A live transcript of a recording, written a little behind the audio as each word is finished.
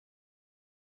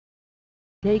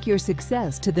Take your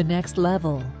success to the next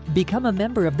level. Become a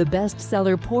member of the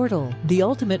Bestseller Portal, the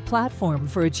ultimate platform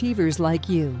for achievers like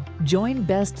you. Join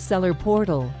Bestseller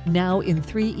Portal now in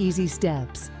 3 easy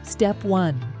steps. Step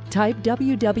 1. Type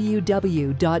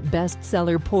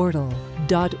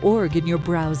www.bestsellerportal.org in your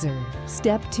browser.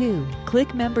 Step 2.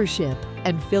 Click Membership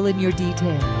and fill in your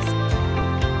details.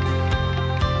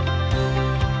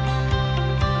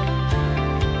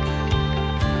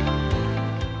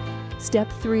 Step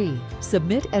 3.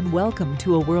 Submit and welcome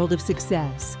to a world of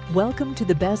success. Welcome to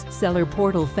the Bestseller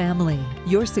Portal family.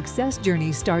 Your success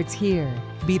journey starts here.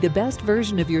 Be the best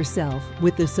version of yourself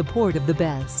with the support of the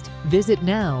best. Visit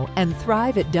now and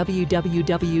thrive at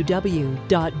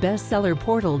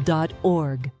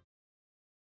www.bestsellerportal.org.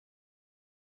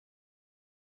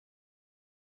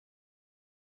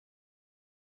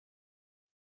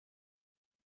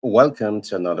 Welcome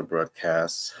to another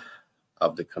broadcast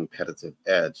of The Competitive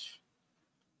Edge.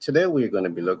 Today we're going to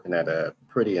be looking at a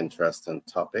pretty interesting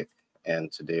topic,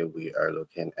 and today we are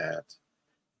looking at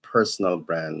personal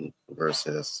brand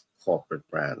versus corporate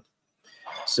brand.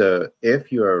 So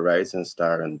if you're a rising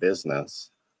star in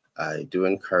business, I do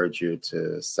encourage you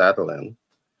to settle in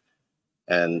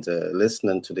and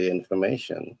listen to the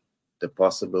information. The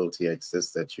possibility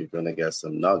exists that you're going to get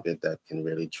some nugget that can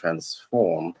really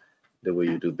transform the way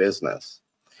you do business.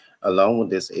 Along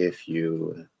with this, if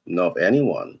you know of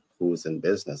anyone who's in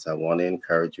business, I want to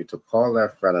encourage you to call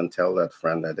that friend and tell that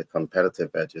friend that the Competitive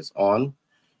Edge is on.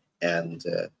 And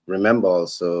remember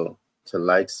also to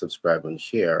like, subscribe, and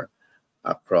share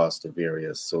across the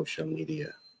various social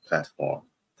media platforms.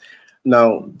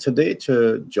 Now, today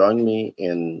to join me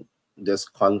in this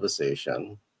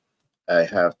conversation, I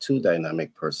have 2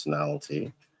 dynamic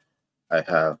personalities. I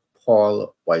have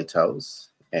Paul Whitehouse,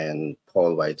 and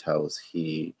Paul Whitehouse,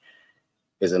 he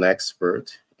is an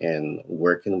expert in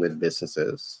working with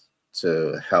businesses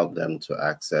to help them to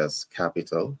access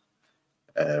capital,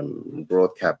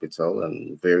 growth capital,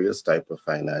 and various types of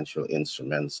financial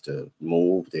instruments to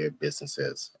move their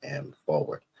businesses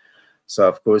forward. So,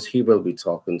 of course, he will be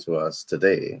talking to us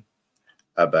today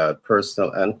about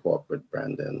personal and corporate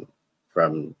branding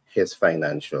from his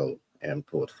financial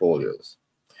portfolios.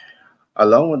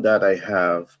 Along with that, I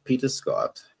have Peter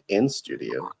Scott in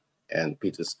studio, and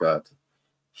Peter Scott,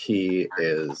 he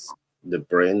is the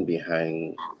brain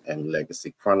behind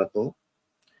Legacy Chronicle,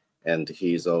 and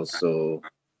he's also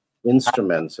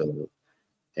instrumental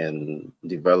in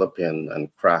developing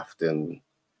and crafting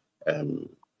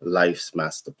Life's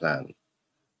Master Plan.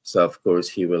 So, of course,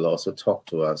 he will also talk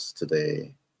to us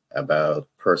today about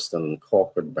personal and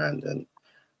corporate branding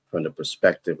from the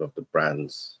perspective of the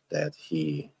brands that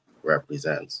he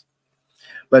represents.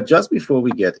 But just before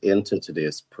we get into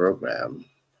today's program,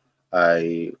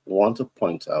 I want to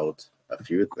point out a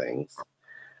few things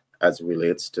as it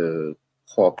relates to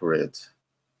corporate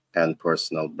and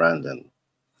personal branding.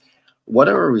 What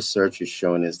our research is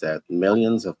showing is that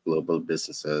millions of global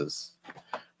businesses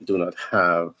do not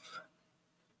have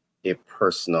a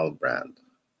personal brand.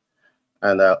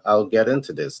 And I'll get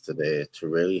into this today to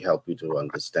really help you to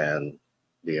understand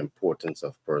the importance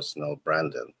of personal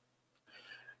branding.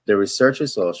 The research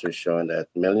is also showing that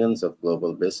millions of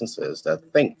global businesses that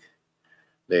think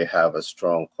they have a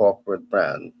strong corporate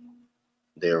brand,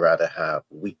 they rather have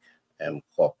weak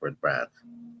corporate brand.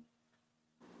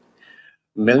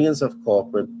 Millions of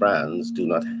corporate brands do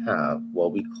not have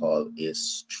what we call a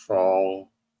strong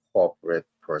corporate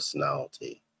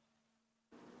personality.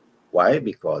 Why?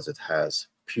 Because it has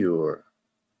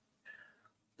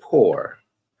poor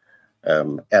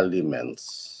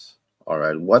elements. All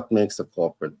right, what makes a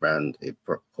corporate brand a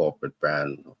corporate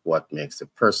brand? What makes a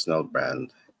personal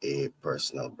brand a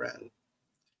personal brand?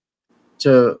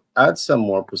 To add some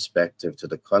more perspective to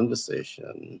the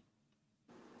conversation,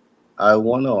 I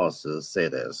want to also say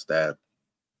this, that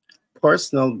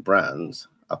personal brands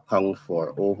account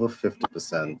for over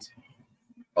 50%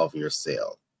 of your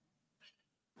sale.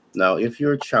 Now, if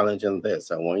you're challenging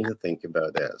this, I want you to think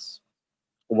about this.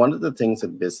 One of the things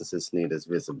that businesses need is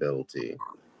visibility.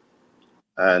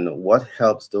 And what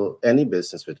helps any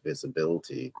business with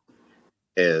visibility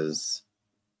is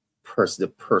the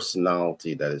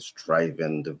personality that is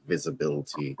driving the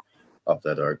visibility of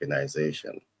that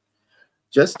organization.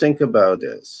 Just think about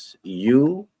this.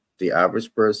 You, the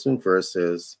average person,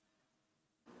 versus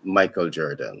Michael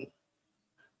Jordan,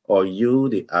 or you,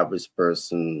 the average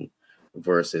person,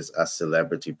 versus a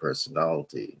celebrity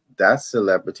personality. That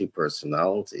celebrity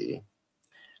personality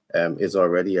is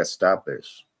already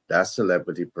established. That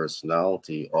celebrity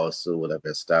personality also would have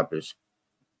established,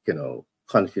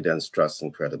 confidence, trust,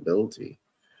 and credibility.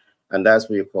 And that's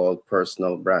what you call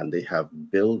personal brand. They have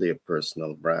built a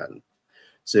personal brand.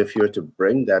 So if you're to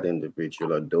bring that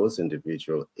individual or those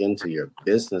individual into your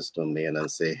business domain and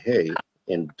say, hey,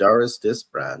 endorse this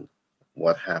brand,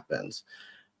 what happens?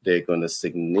 They're going to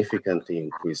significantly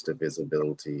increase the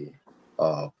visibility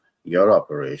of your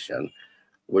operation,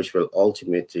 which will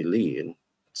ultimately lead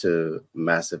to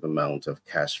massive amount of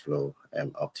cash flow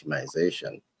and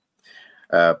optimization.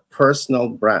 Personal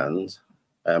brands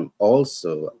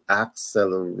also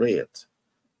accelerate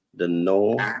the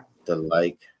know, the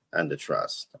like, and the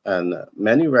trust. And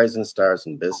many rising stars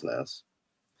in business,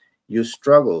 you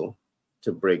struggle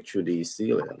to break through the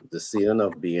ceiling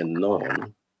of being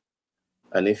known.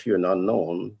 And if you're not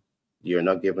known, you're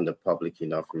not giving the public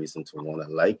enough reason to want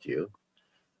to like you.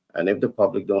 And if the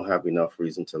public don't have enough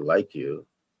reason to like you,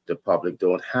 the public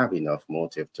don't have enough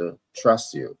motive to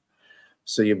trust you.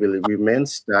 So you will remain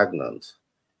stagnant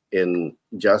in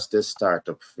just this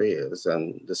startup phase,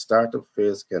 and the startup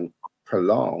phase can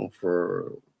prolong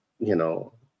for, you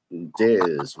know,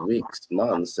 days, weeks,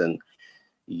 months, and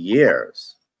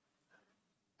years,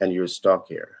 and you're stuck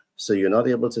here. So you're not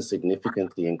able to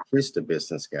significantly increase the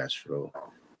business cash flow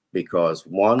because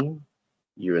one,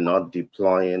 you're not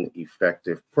deploying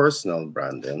effective personal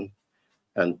branding,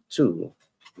 and two,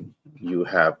 you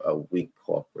have a weak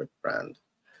corporate brand.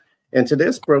 In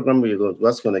today's program, we're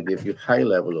just going to give you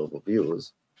high-level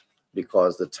overviews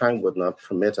because the time would not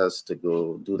permit us to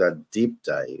go do that deep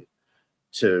dive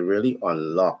to really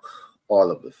unlock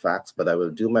all of the facts, but I will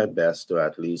do my best to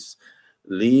at least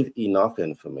leave enough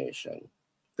information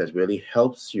that really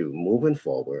helps you moving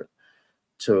forward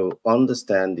to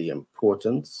understand the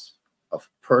importance of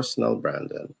personal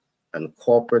branding and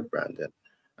corporate branding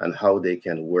and how they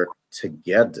can work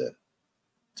together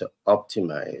to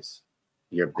optimize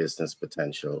your business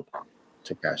potential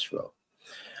to cash flow.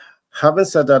 Having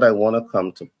said that, I want to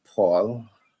come to Paul.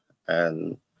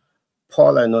 And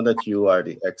Paul, I know that you are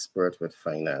the expert with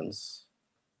finance.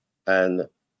 And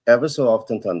ever so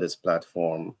often on this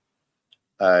platform,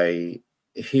 I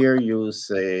hear you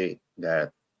say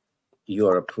that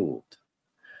you're approved.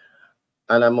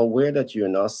 And I'm aware that you're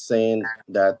not saying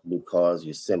that because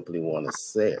you simply want to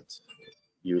say it.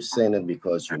 You're saying it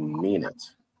because you mean it.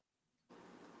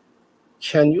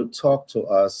 Can you talk to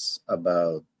us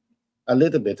about a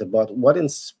little bit about what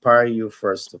inspired you,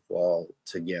 first of all,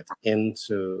 to get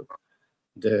into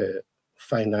the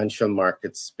financial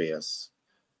market space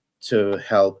to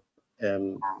help,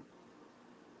 um,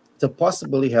 to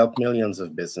possibly help millions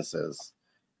of businesses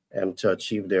to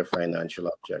achieve their financial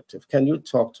objective? Can you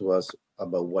talk to us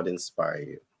about what inspired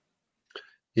you?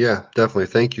 Yeah, definitely.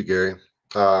 Thank you, Gary.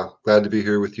 Glad to be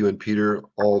here with you and Peter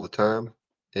all the time.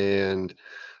 And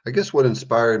I guess what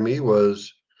inspired me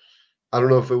was I don't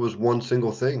know if it was one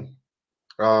single thing.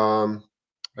 Um,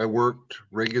 I worked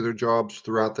regular jobs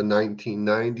throughout the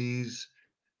 1990s,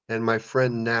 and my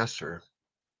friend Nasser,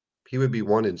 he would be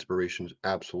one inspiration,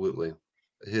 absolutely.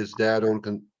 His dad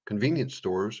owned convenience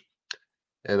stores,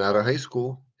 and out of high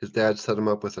school, his dad set him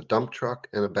up with a dump truck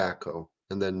and a backhoe,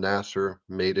 and then Nasser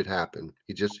made it happen.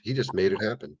 He just made it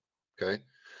happen. Okay.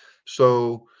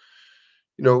 So,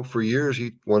 for years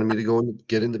he wanted me to go and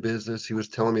get into business. He was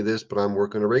telling me this, but I'm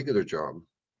working a regular job.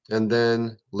 And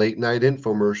then late night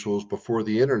infomercials before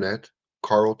the internet,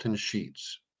 Carlton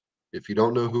Sheets. If you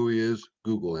don't know who he is,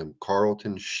 Google him.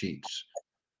 Carlton Sheets.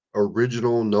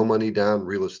 Original no money down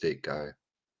real estate guy.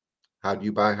 How do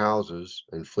you buy houses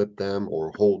and flip them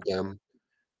or hold them?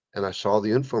 And I saw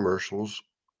the infomercials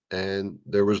and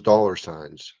there was dollar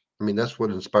signs. I mean, that's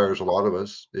what inspires a lot of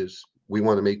us is we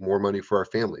want to make more money for our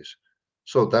families.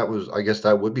 So that was, I guess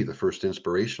that would be the first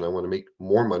inspiration. I want to make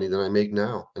more money than I make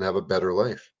now and have a better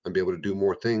life and be able to do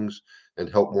more things and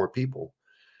help more people.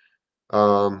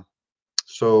 Um,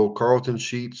 so Carlton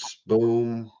Sheets,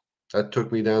 boom, that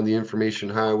took me down the information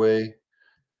highway.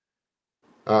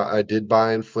 I did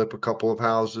buy and flip a couple of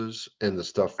houses and the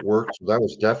stuff worked. So that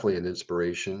was definitely an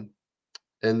inspiration.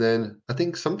 And then I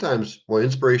think sometimes, well,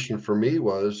 inspiration for me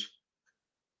was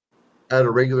at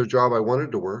a regular job I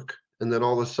wanted to work, and then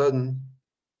all of a sudden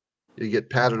you get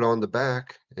patted on the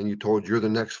back and you told you're the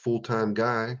next full-time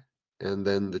guy, and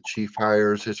then the chief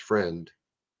hires his friend.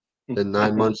 Then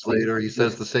 9 months later, he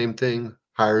says the same thing,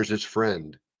 hires his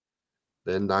friend.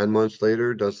 Then 9 months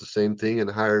later, does the same thing and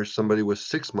hires somebody with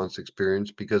 6 months experience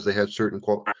because they had certain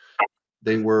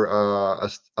they were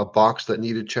a box that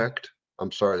needed checked.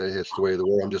 I'm sorry, that's the way of the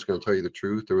world. I'm just going to tell you the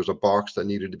truth. There was a box that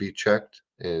needed to be checked,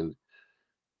 and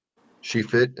she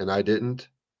fit, and I didn't.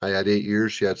 I had 8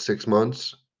 years. She had 6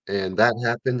 months, and that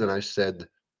happened. And I said,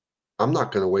 I'm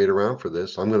not going to wait around for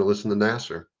this. I'm going to listen to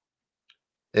Nasser.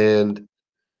 And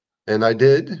And I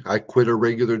did. I quit a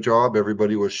regular job.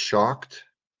 Everybody was shocked.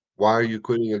 Why are you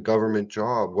quitting a government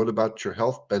job? What about your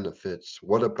health benefits?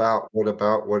 What about?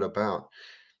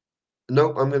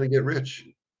 Nope, I'm going to get rich,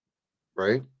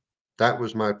 right? That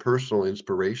was my personal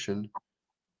inspiration.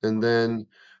 And then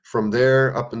from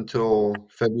there up until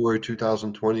February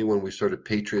 2020, when we started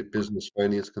Patriot Business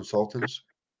Finance Consultants,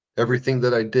 everything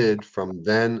that I did from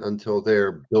then until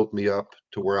there built me up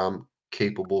to where I'm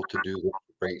capable to do this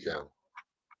right now.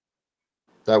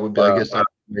 That would be, I Well, guess, that's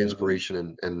my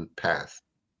inspiration and path.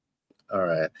 all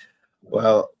right.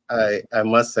 Well, I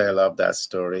must say I love that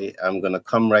story. I'm gonna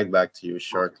come right back to you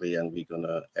shortly, and we're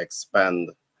gonna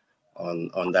expand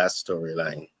on that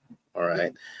storyline. All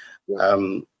right.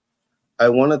 Um, I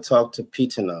want to talk to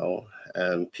Peter now.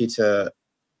 Peter,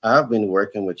 I've been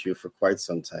working with you for quite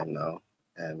some time now,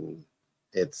 and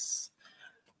it's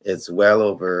well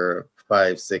over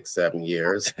 5, 6, 7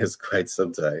 years. It's quite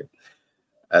some time.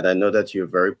 And I know that you're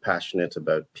very passionate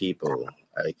about people.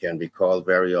 I can recall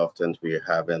very often we're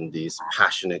having these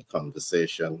passionate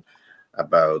conversation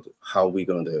about how we're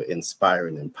going to inspire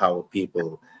and empower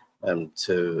people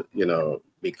to,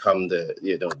 become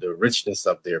the richness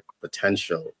of their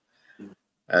potential.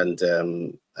 And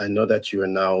I know that you are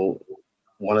now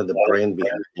one of the brain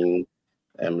behind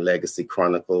Legacy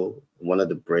Chronicle, one of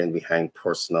the brain behind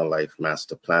Personal Life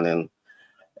Master Planning.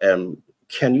 Um,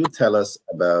 can you tell us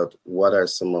about what are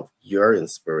some of your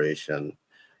inspiration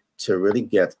to really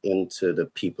get into the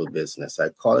people business? I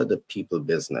call it the people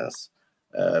business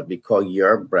because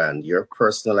your brand, your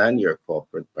personal and your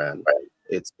corporate brand,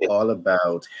 it's all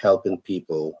about helping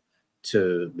people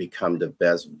to become the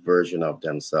best version of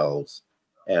themselves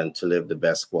and to live the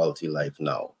best quality life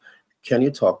now. Can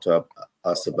you talk to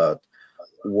us about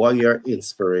what your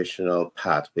inspirational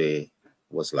pathway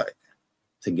was like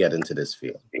to get into this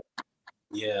field?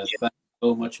 Yeah, thanks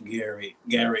so much, Gary,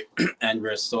 and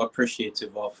we're so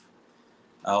appreciative of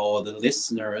all the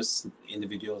listeners,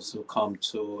 individuals who come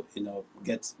to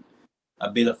get a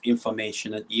bit of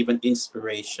information and even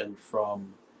inspiration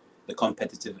from the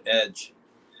competitive edge.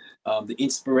 The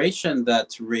inspiration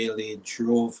that really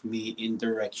drove me in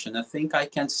direction, I think I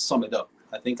can sum it up.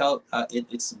 I think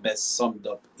it's best summed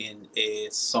up in a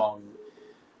song,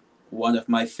 one of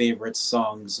my favorite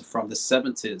songs from the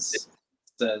 70s.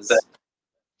 Says,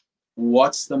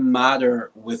 "What's the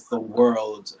matter with the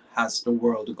world? Has the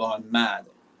world gone mad?"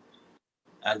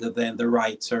 And then the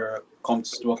writer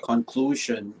comes to a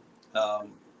conclusion,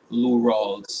 Lou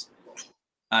Rawls,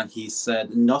 and he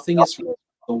said, "Nothing is wrong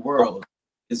with the world,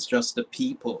 it's just the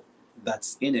people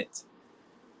that's in it."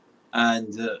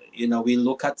 And, we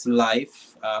look at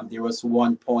life. There was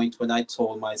one point when I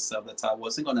told myself that I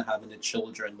wasn't going to have any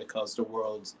children because the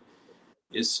world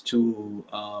is too,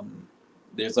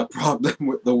 there's a problem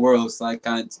with the world, so I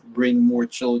can't bring more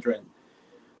children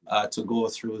to go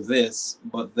through this.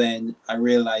 But then I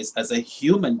realized as a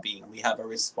human being, we have a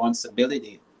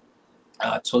responsibility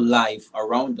to life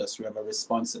around us. We have a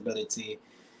responsibility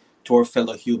to our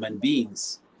fellow human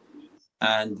beings.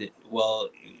 And well,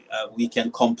 we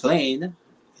can complain,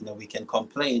 we can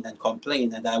complain and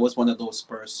complain. And I was one of those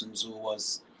persons who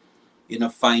was,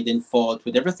 finding fault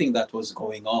with everything that was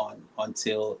going on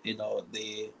until,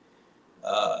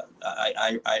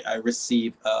 I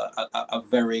received a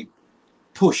very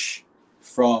push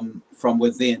from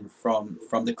within, from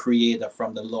the Creator,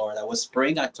 from the Lord. I was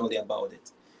praying actually about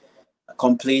it,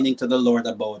 complaining to the Lord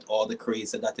about all the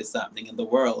crazy that is happening in the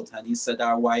world. And he said,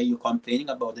 why are you complaining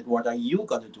about it? What are you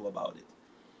going to do about it?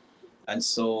 And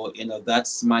so,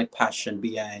 that's my passion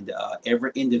behind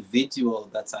every individual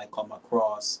that I come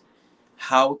across.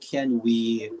 How can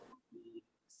we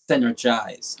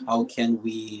synergize? How can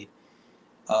we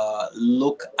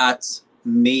look at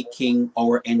making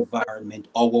our environment,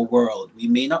 our world? We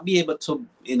may not be able to,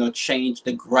 change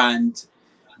the grand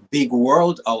big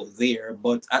world out there,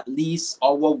 but at least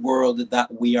our world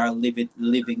that we are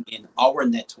living in, our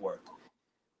network.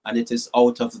 And it is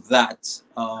out of that,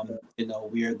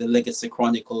 where the Legacy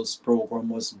Chronicles program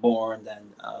was born.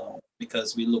 And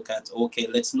because we look at, okay,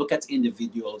 let's look at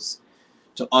individuals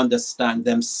to understand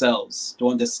themselves,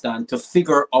 to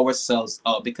figure ourselves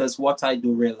out. Because what I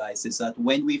do realize is that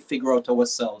when we figure out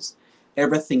ourselves,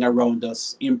 everything around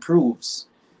us improves.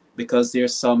 Because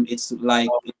it's like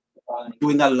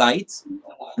doing a light.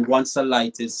 And once the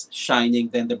light is shining,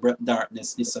 then the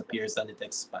darkness disappears and it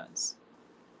expands.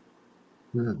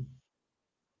 Hmm.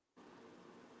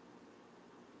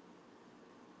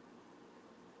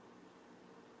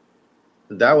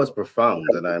 That was profound,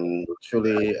 and I'm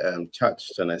truly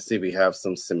touched. And I see we have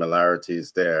some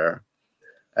similarities there.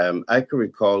 I can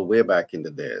recall way back in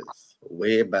the days,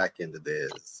 way back in the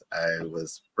days. I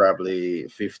was probably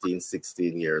 15,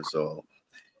 16 years old.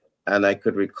 And I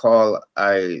could recall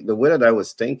the way that I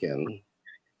was thinking,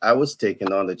 I was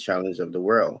taking on the challenge of the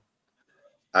world.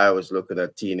 I was looking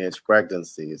at teenage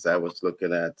pregnancies. I was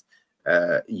looking at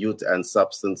youth and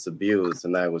substance abuse,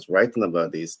 and I was writing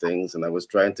about these things. And I was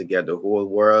trying to get the whole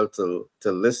world to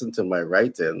listen to my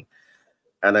writing.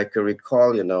 And I could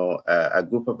recall, a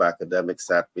group of academics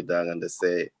sat me down and they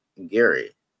say,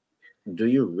 Gary, do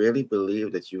you really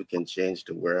believe that you can change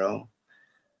the world?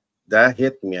 That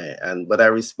hit me. But I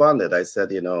responded. I said,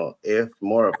 if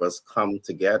more of us come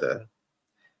together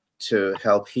to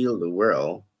help heal the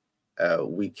world,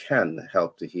 we can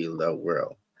help to heal the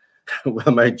world.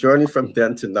 Well, my journey from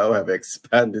then to now have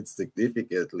expanded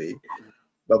significantly,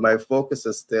 but my focus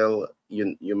is still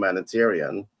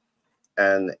humanitarian,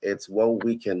 and it's what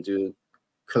we can do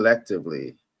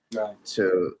collectively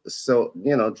to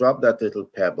drop that little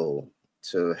pebble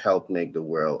to help make the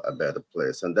world a better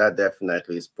place. And that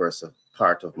definitely is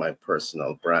part of my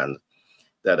personal brand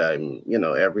that I'm,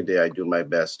 every day I do my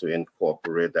best to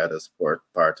incorporate that as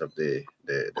part of the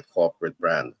corporate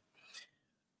brand.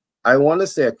 I want to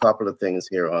say a couple of things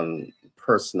here on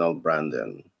personal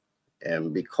branding,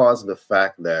 and because of the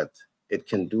fact that it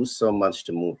can do so much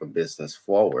to move a business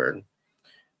forward,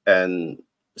 and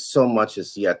so much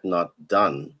is yet not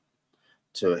done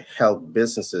to help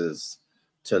businesses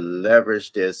to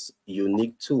leverage this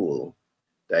unique tool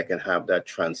that can have that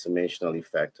transformational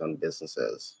effect on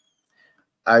businesses.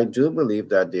 I do believe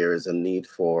that there is a need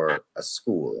for a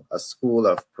school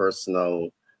of personal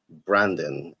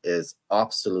branding is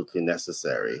absolutely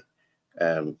necessary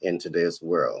in today's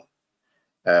world.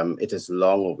 It is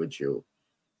long overdue.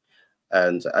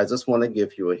 And I just want to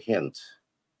give you a hint.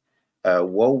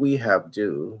 What we have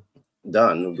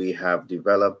done, we have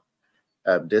developed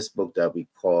this book that we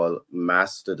call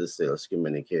Master the Sales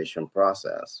Communication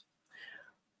Process.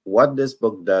 What this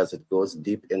book does, it goes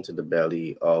deep into the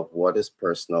belly of what is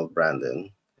personal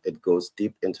branding. It goes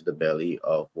deep into the belly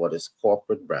of what is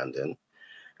corporate branding.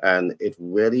 And it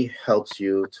really helps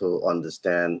you to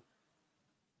understand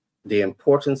the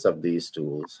importance of these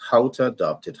tools, how to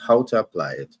adopt it, how to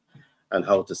apply it, and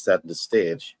how to set the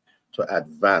stage to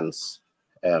advance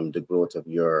the growth of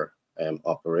your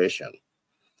operation.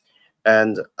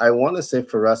 And I want to say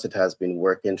for us, it has been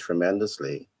working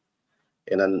tremendously.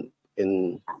 In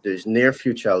the near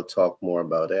future, I'll talk more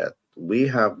about it. We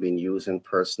have been using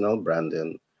personal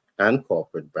branding and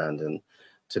corporate branding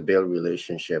to build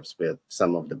relationships with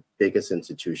some of the biggest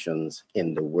institutions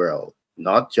in the world,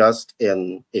 not just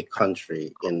in a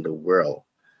country, in the world.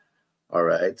 All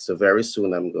right. So very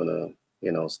soon I'm going to,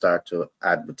 start to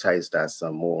advertise that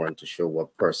some more and to show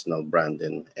what personal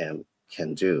branding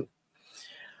can do.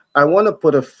 I want to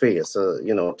put a face,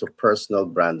 to personal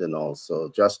branding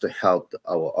also, just to help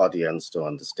our audience to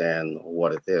understand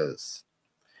what it is.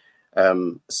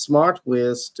 Smart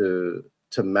ways to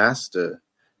master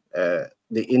the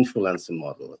influencer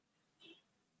model.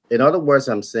 In other words,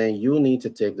 I'm saying you need to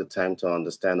take the time to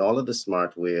understand all of the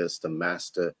smart ways to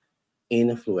master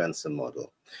influencer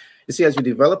model. You see, as you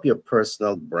develop your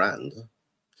personal brand,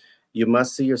 you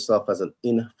must see yourself as an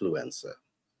influencer.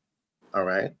 All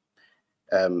right.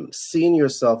 Seeing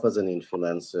yourself as an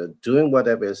influencer, doing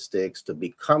whatever it takes to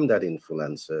become that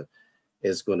influencer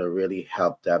is going to really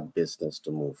help that business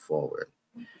to move forward.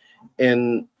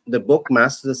 In the book,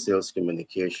 Master the Sales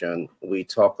Communication, we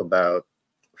talk about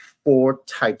 4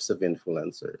 types of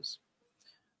influencers.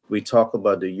 We talk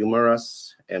about the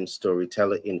humorous and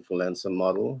storyteller influencer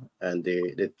model, and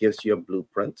it gives you a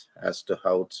blueprint as to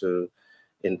how to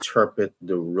interpret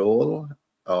the role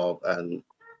of an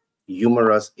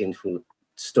humorous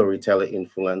storyteller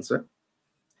influencer.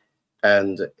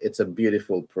 And it's a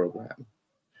beautiful program.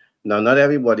 Now, not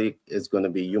everybody is going to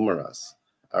be humorous.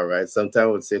 All right. Sometimes I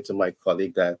would say to my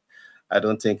colleague that I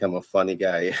don't think I'm a funny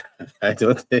guy. I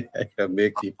don't think I can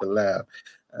make people laugh.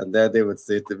 And then they would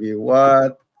say to me,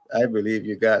 what? I believe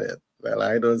you got it. Well,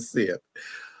 I don't see it.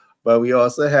 But we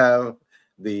also have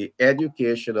the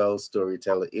educational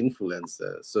storyteller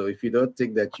influencer. So if you don't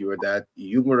think that you are that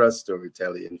humorous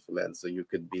storyteller influencer, you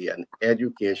could be an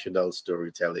educational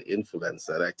storyteller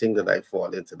influencer. And I think that I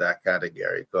fall into that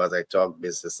category because I talk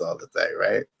business all the time,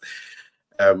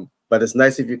 right? But it's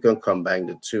nice if you can combine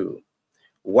the two.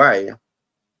 Why?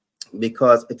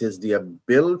 Because it is the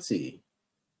ability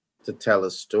to tell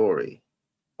a story,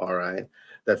 all right,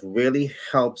 that really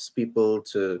helps people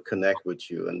to connect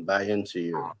with you and buy into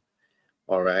you.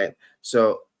 All right.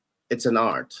 So it's an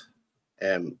art.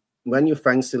 And when you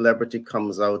find celebrity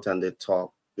comes out and they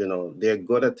talk, they're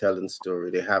good at telling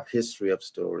story. They have history of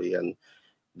story. And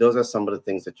Those are some of the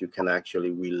things that you can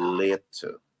actually relate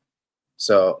to.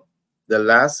 So the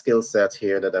last skill set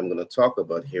here that I'm going to talk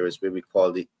about here is what we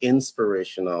call the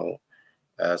inspirational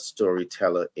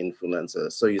storyteller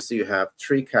influencer. So you see, you have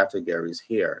three categories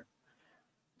here.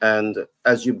 And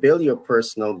as you build your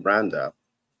personal brand up,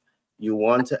 you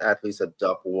want to at least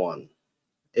adopt one,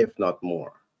 if not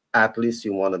more. At least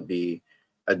you want to be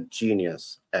a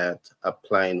genius at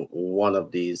applying one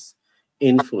of these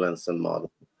influencer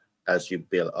models as you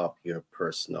build up your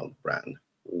personal brand.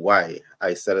 Why?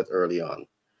 I said it early on.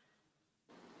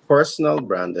 Personal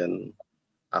branding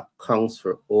accounts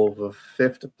for over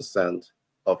 50%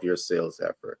 of your sales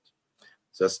effort.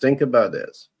 Just think about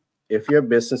this. If your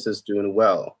business is doing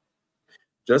well,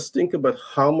 just think about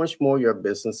how much more your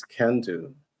business can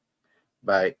do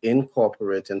by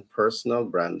incorporating personal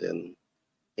branding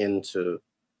into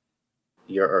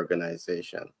your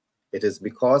organization. It is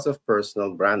because of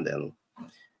personal branding,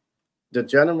 the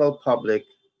general public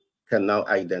can now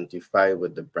identify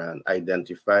with the brand,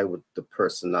 identify with the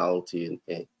personality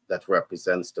that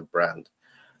represents the brand.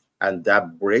 And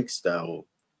that breaks down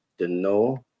the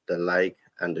know, the like,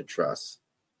 and the trust,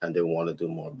 and they want to do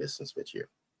more business with you.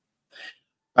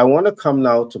 I want to come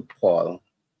now to Paul,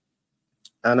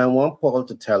 and I want Paul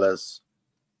to tell us,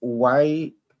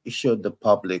 why should the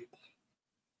public,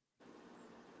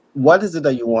 what is it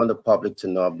that you want the public to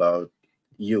know about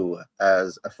you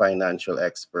as a financial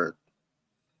expert?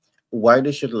 Why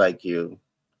they should like you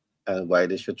and why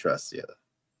they should trust you?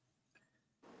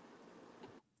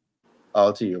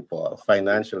 All to you, Paul.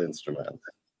 Financial instrument.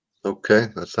 Okay,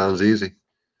 that sounds easy.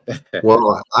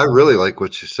 Well, I really like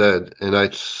what you said, and I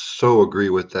so agree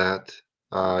with that.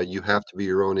 You have to be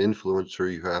your own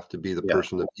influencer. You have to be the Yeah,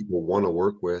 person that people want to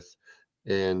work with.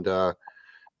 And I,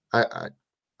 I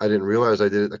I didn't realize I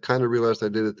did it. I kind of realized I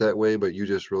did it that way, but you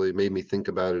just really made me think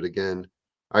about it again.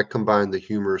 I combine the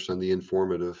humorous and the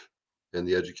informative and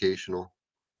the educational,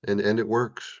 and it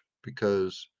works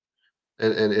because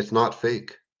and it's not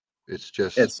fake. It's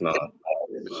just it's not.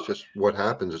 it's just what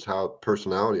happens. It's how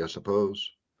personality, I suppose.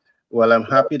 Well, I'm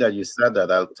happy that you said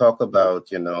that. I'll talk about,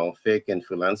 fake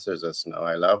influencers as now.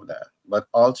 I love that. But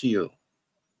all to you.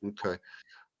 Okay.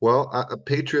 Well,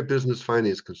 Patriot Business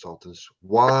Finance Consultants.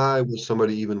 Why would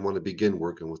somebody even want to begin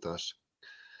working with us?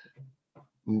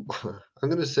 I'm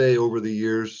going to say over the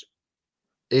years,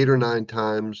 8 or 9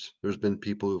 times, there's been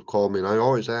people who've called me, and I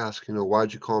always ask,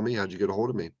 why'd you call me? How'd you get a hold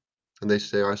of me? And they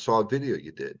say, I saw a video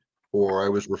you did, or I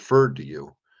was referred to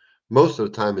you. Most of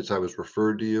the time, it's I was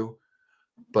referred to you,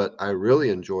 but I really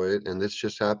enjoy it. And this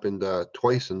just happened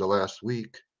twice in the last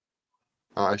week.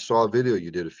 I saw a video you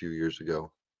did a few years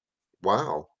ago.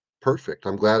 Wow, perfect.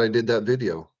 I'm glad I did that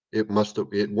video. It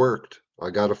worked.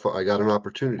 I got an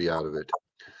opportunity out of it.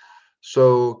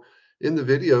 So in the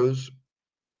videos,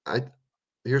 I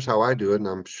here's how I do it,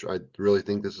 and I really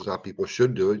think this is how people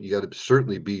should do it. You got to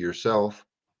certainly be yourself,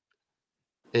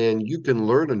 and you can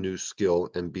learn a new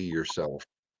skill and be yourself.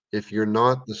 If you're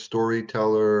not the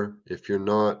storyteller, if you're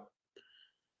not,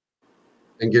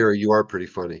 and Gary, you are pretty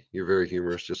funny. You're very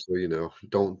humorous, just so you know.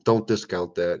 Don't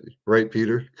discount that, right,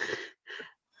 Peter?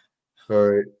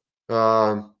 All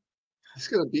right. Just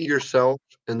gotta be yourself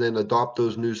and then adopt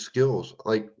those new skills.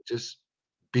 Like just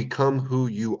become who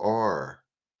you are.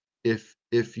 If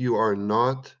you are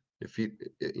not, if you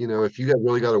got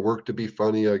really got to work to be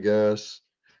funny, I guess,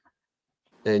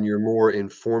 and you're more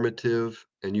informative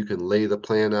and you can lay the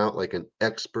plan out like an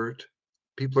expert,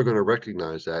 people are going to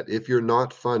recognize that. If you're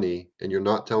not funny and you're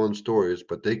not telling stories,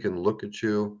 but they can look at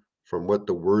you from what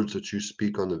the words that you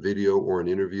speak on the video or an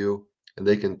interview, and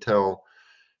they can tell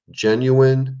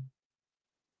genuine,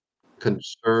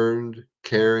 concerned,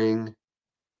 caring,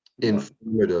 Yeah.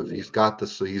 informative. He's got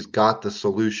the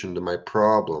solution to my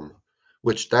problem,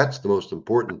 which that's the most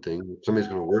important thing. If somebody's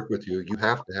going to work with you, you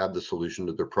have to have the solution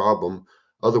to their problem.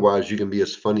 Otherwise, you can be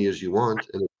as funny as you want,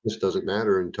 and it just doesn't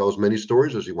matter, and tell as many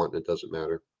stories as you want, and it doesn't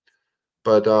matter.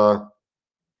 But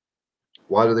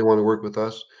why do they want to work with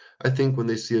us? I think when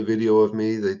they see a video of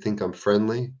me, they think I'm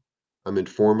friendly, I'm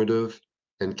informative,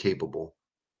 and capable,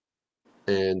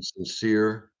 and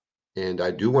sincere, and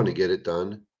I do want to get it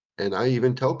done. And I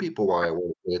even tell people why I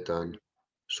want to get it done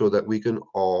so that we can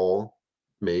all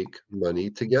make money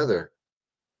together.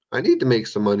 I need to make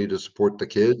some money to support the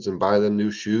kids and buy them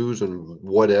new shoes and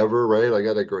whatever, right? I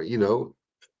got to,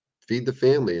 feed the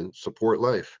family and support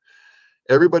life.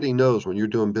 Everybody knows when you're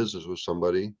doing business with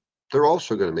somebody, they're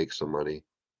also going to make some money.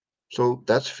 So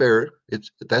that's fair.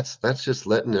 That's just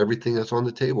letting everything that's on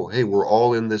the table. Hey, we're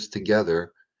all in this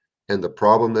together. And the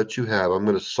problem that you have, I'm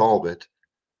going to solve it.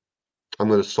 I'm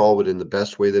going to solve it in the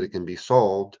best way that it can be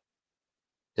solved.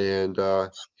 And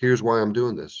here's why I'm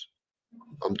doing this.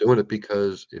 I'm doing it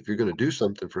because if you're going to do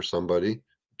something for somebody,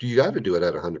 you got to do it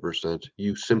at 100%.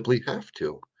 You simply have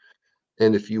to.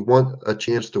 And if you want a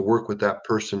chance to work with that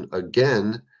person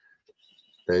again,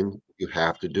 then you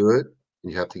have to do it.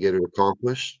 You have to get it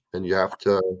accomplished, and you have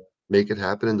to make it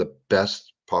happen in the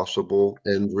best possible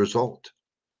end result.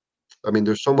 I mean,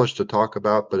 there's so much to talk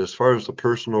about, but as far as the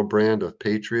personal brand of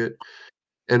Patriot,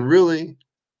 and really,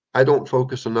 I don't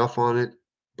focus enough on it,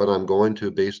 but I'm going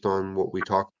to based on what we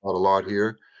talk about a lot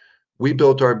here. We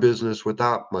built our business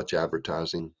without much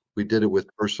advertising. We did it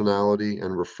with personality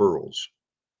and referrals,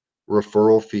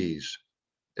 referral fees.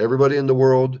 Everybody in the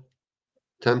world,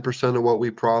 10% of what we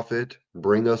profit,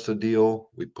 bring us a deal,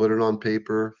 we put it on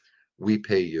paper, we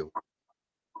pay you.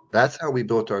 That's how we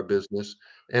built our business.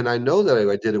 And I know that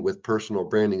I did it with personal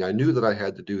branding. I knew that I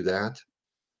had to do that.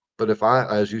 But if I,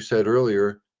 as you said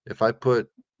earlier, if I put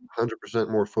 100%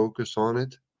 more focus on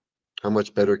it, how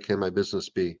much better can my business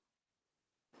be?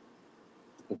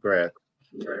 Great.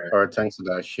 All right, thanks for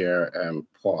that share,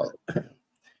 Paul.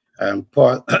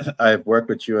 Paul, I've worked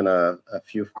with you on a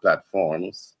few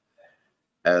platforms,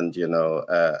 and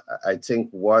I think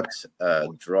what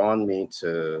drawn me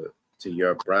to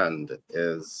your brand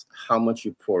is how much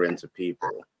you pour into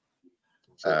people.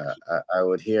 I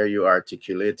would hear you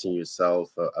articulating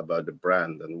yourself about the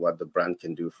brand and what the brand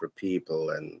can do for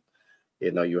people. And,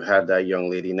 you had that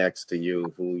young lady next to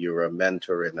you who you were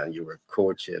mentoring and you were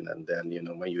coaching. And then,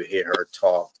 when you hear her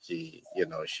talk,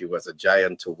 she was a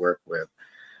giant to work with.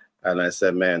 And I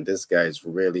said, man, this guy's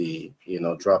really,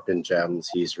 dropping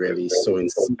gems. He's really sowing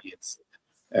seeds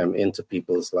into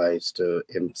people's lives to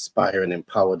inspire and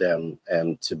empower them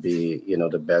to be,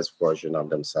 the best version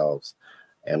of themselves.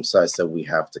 And so I said, we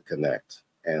have to connect.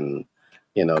 And,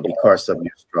 because of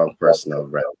your strong personal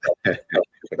brand.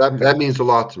 That means a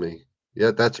lot to me.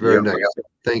 Yeah, that's very You're nice. welcome.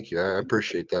 Thank you. I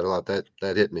appreciate that a lot. That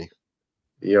hit me.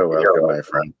 You're welcome, my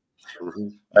friend.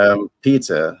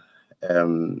 Peter,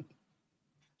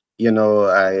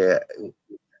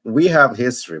 we have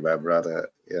history, my brother.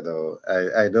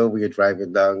 I know we're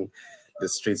driving down the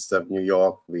streets of New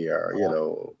York. We are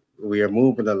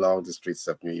moving along the streets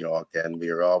of New York, and we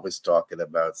are always talking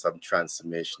about some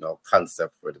transformational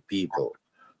concept for the people.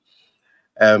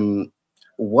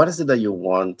 What is it that you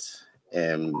want?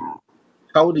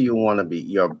 How do you want to be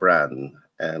your brand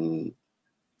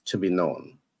to be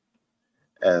known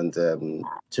and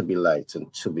to be liked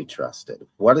and to be trusted?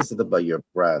 What is it about your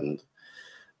brand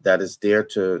that is there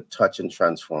to touch and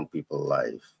transform people's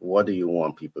life? What do you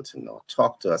want people to know?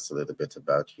 Talk to us a little bit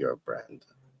about your brand.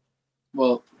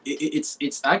 Well,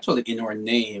 it's actually in our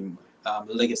name,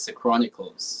 Legacy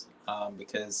Chronicles,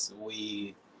 because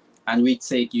we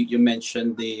take you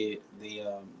mentioned the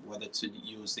whether to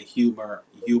use the humor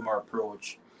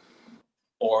approach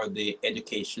or the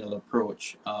educational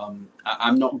approach.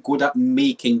 I'm not good at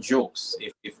making jokes.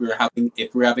 If we're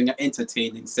having an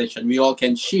entertaining session, we all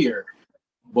can cheer.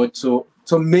 But to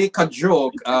make a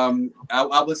joke,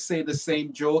 I would say the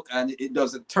same joke, and it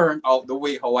doesn't turn out the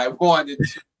way how I wanted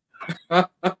to.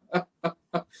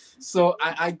 So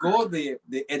I go the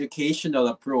educational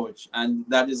approach, and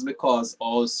that is because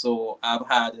also I've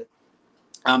had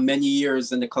many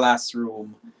years in the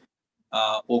classroom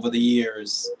over the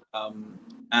years,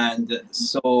 and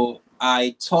so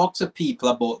I talk to people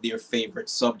about their favorite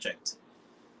subject.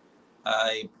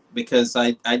 Because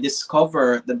I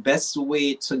discover the best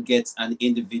way to get an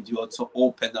individual to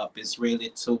open up is really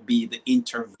to be the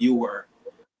interviewer.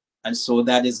 And so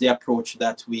that is the approach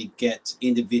that we get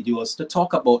individuals to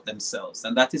talk about themselves.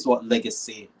 And that is what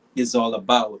legacy is all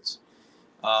about.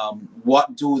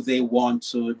 What do they want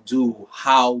to do?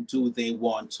 How do they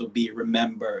want to be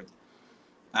remembered?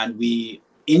 And we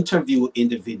interview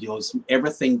individuals.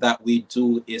 Everything that we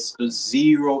do is to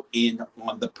zero in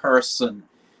on the person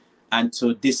and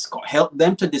to help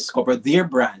them to discover their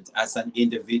brand as an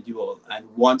individual. And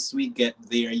once we get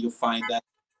there, you find that,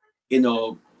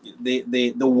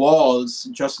 the walls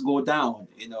just go down,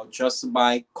 just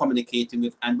by communicating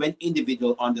with. And when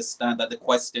individuals understand that the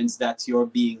questions that you're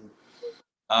being,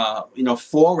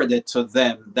 forwarded to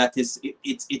them, that is,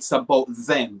 it's about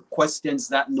them, questions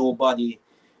that nobody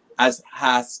has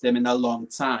asked them in a long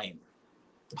time.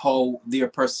 How their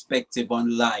perspective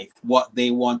on life, what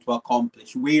they want to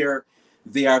accomplish, where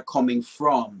they are coming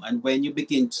from. And when you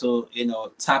begin to,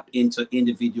 tap into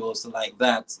individuals like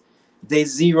that, they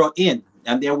zero in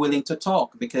and they're willing to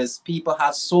talk, because people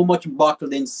have so much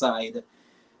bottled inside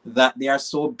that they are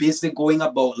so busy going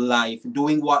about life,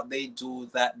 doing what they do,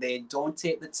 that they don't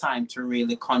take the time to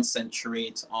really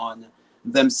concentrate on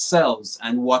themselves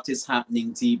and what is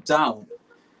happening deep down.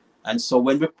 And so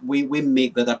when we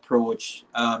make that approach,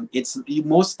 it's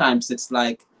most times it's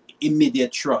like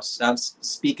immediate trust. I'm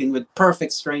speaking with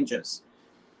perfect strangers,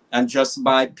 and just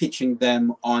by pitching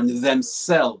them on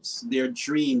themselves, their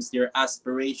dreams, their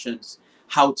aspirations,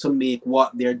 how to make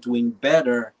what they're doing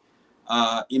better,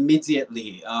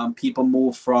 immediately people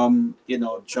move from, you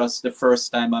know, just the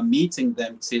first time I'm meeting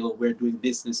them till we're doing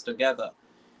business together.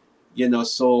 You know,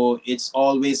 so it's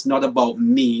always not about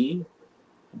me,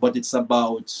 but it's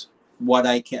about what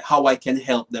I can, how I can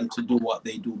help them to do what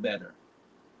they do better.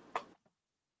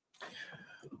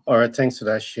 All right, thanks for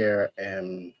that share,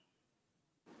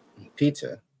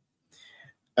 Peter.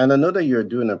 And I know that you're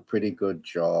doing a pretty good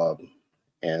job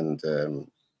in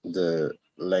the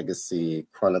Legacy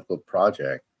Chronicle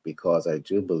project, because I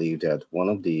do believe that one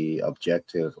of the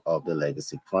objectives of the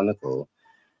Legacy Chronicle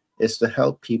is to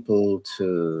help people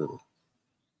to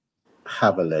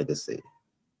have a legacy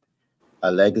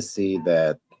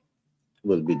that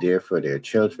will be there for their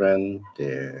children,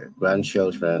 their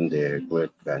grandchildren, their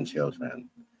great grandchildren.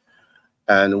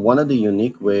 And one of the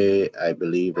unique way I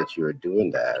believe that you're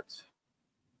doing that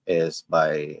is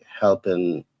by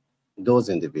helping those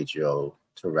individuals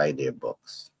to write their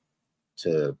books,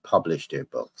 to publish their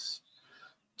books,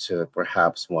 to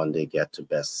perhaps one day get to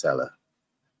bestseller,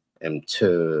 and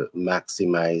to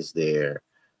maximize their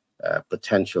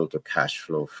potential to cash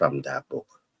flow from that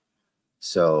book.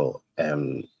 So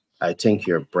I think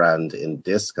your brand in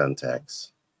this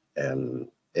context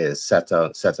is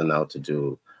setting out to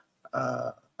do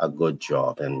a good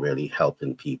job and really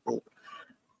helping people.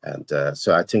 And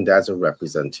so I think that's a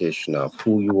representation of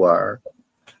who you are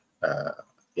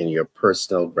in your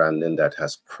personal branding that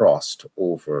has crossed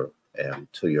over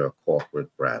to your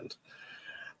corporate brand.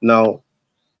 Now,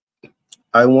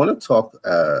 I want to talk,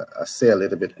 say a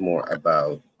little bit more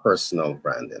about personal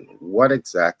branding. What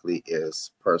exactly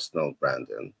is personal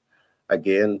branding?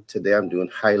 Again, today I'm doing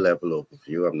high-level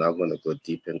overview. I'm not going to go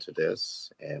deep into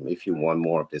this. And if you want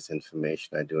more of this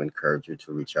information, I do encourage you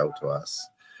to reach out to us.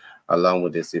 Along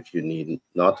with this, if you need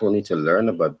not only to learn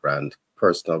about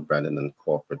personal branding and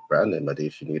corporate branding, but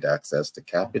if you need access to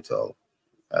capital,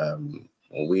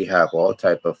 we have all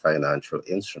type of financial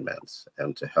instruments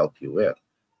to help you with.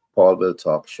 Paul will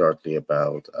talk shortly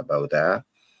about that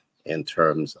in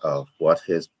terms of what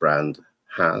his brand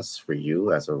has for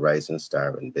you as a rising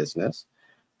star in business,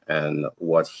 and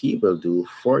what he will do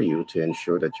for you to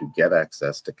ensure that you get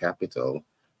access to capital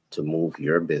to move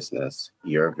your business,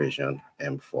 your vision,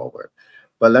 and forward.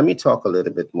 But let me talk a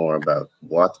little bit more about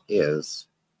what is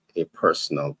a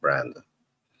personal brand.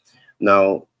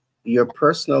 Now, your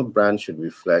personal brand should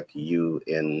reflect you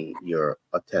in your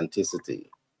authenticity.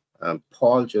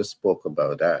 Paul just spoke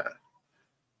about that.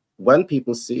 When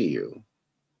people see you,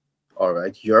 all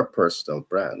right, your personal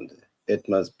brand, it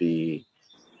must be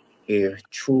a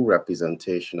true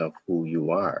representation of who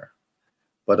you are.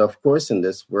 But of course, in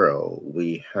this world,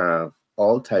 we have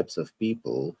all types of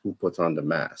people who put on the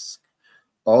mask,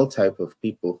 all type of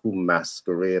people who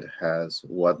masquerade as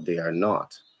what they are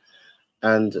not.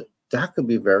 And that could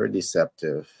be very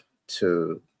deceptive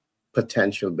to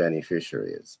potential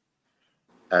beneficiaries.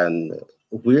 And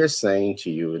we're saying to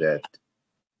you that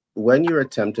when you're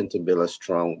attempting to build a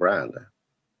strong brand,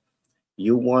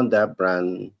 you want that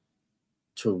brand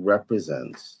to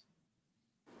represent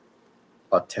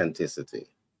authenticity,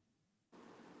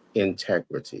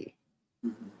 integrity,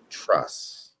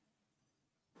 trust.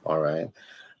 All right.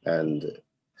 And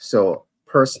so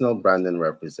personal branding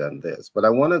represents this. But I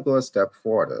want to go a step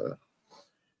further.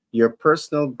 Your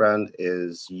personal brand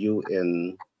is you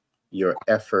in your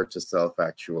effort to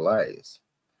self-actualize.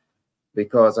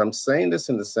 Because I'm saying this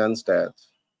in the sense that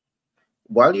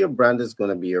while your brand is going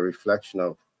to be a reflection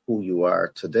of who you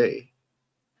are today,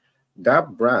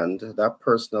 that brand, that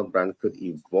personal brand could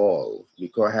evolve,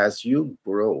 because as you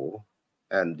grow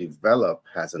and develop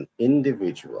as an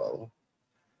individual,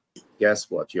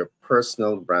 guess what? Your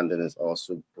personal branding is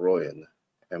also growing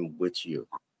and with you.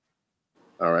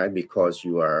 All right, because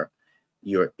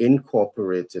you're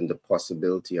incorporating the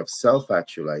possibility of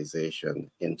self-actualization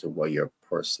into what your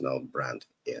personal brand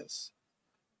is.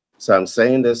 So I'm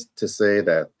saying this to say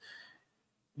that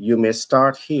you may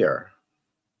start here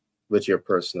with your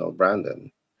personal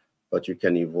branding, but you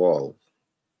can evolve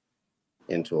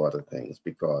into other things,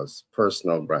 because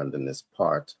personal branding is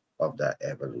part of that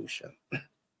evolution.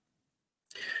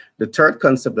 The third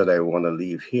concept that I want to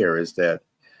leave here is that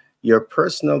your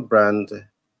personal brand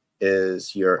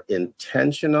is your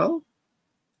intentional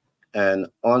and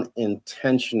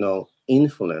unintentional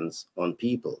influence on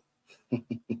people.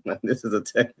 And this is a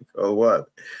technical one,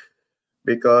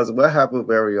 because what happens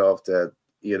very often,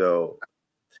 you know,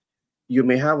 You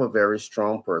may have a very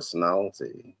strong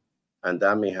personality, and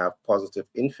that may have positive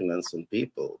influence on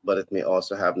people, but it may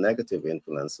also have negative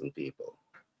influence on people,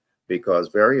 because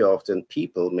very often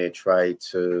people may try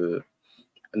to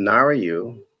narrow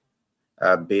you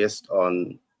based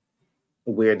on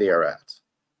where they are at.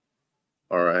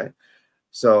 All right.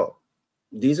 So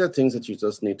these are things that you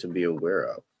just need to be aware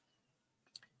of.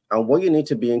 And what you need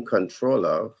to be in control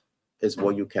of is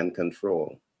what you can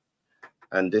control.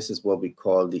 And this is what we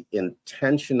call the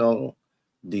intentional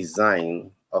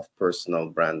design of personal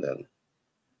branding.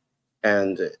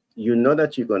 And you know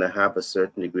that you're going to have a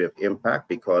certain degree of impact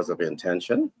because of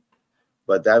intention,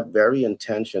 but that very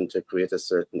intention to create a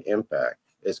certain impact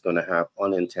is going to have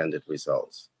unintended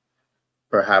results.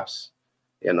 Perhaps,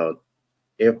 you know,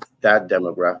 if that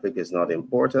demographic is not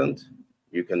important,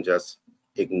 you can just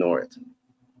ignore it.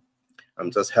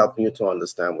 I'm just helping you to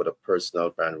understand what a personal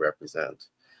brand represents.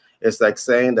 It's like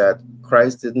saying that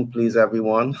Christ didn't please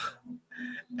everyone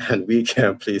and we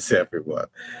can't please everyone.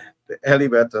 The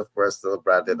element of personal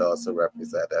branding also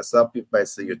represents that. Some people might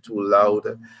say you're too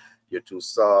loud, you're too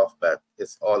soft, but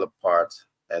it's all a part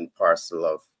and parcel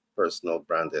of personal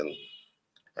branding,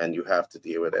 and you have to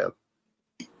deal with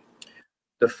it.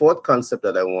 The fourth concept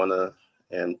that I want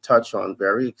to touch on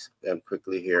very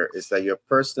quickly here is that your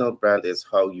personal brand is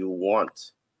how you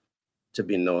want to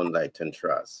be known, liked, and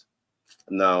trust.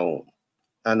 Now,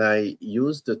 and I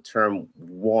use the term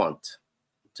want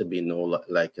to be known,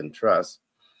 liked, and trust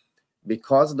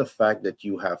because of the fact that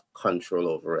you have control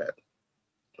over it.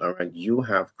 All right, you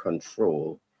have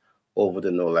control over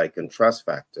the know, like, and trust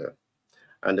factor.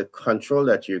 And the control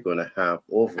that you're going to have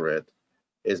over it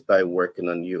is by working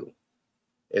on you.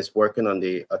 It's working on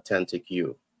the authentic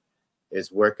you.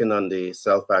 It's working on the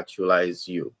self-actualized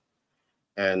you.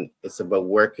 And it's about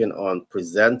working on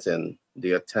presenting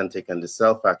the authentic and the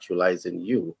self-actualizing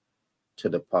you to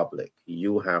the public.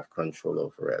 You have control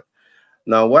over it.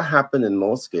 Now, what happened in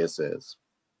most cases,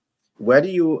 whether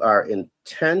you are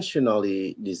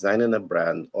intentionally designing a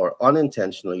brand or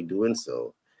unintentionally doing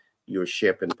so, you're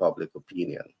shaping public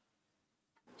opinion.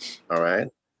 All right?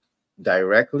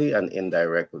 Directly and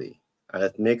indirectly. And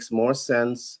it makes more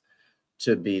sense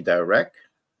to be direct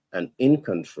and in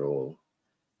control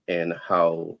in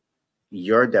how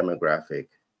your demographic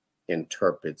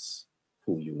interprets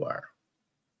who you are.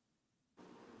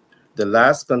 The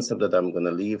last concept that I'm going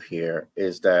to leave here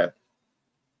is that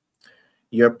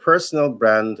your personal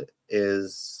brand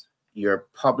is your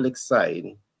public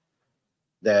side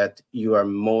that you are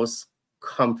most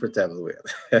comfortable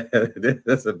with.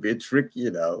 This is a bit tricky,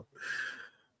 you know,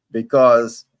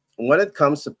 because when it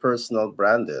comes to personal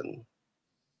branding,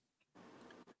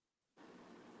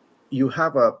 you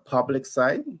have a public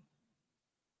side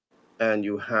and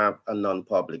you have a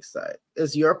non-public side.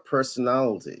 It's your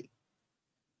personality.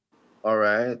 All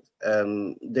right.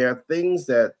 There are things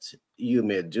that you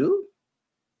may do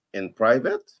in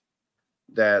private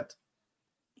that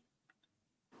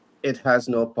it has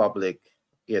no public,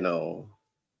 you know,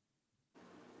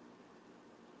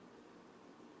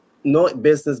 no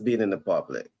business being in the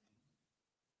public.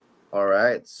 All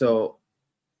right. So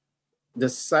the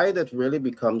side that really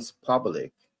becomes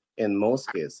public in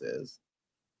most cases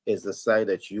is the side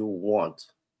that you want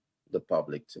the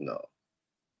public to know.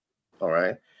 All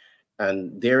right.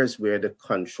 And there is where the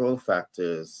control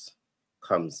factors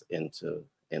comes into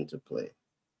play.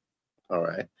 All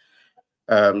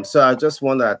right. So I just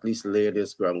want to at least lay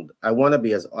this ground. I want to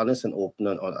be as honest and open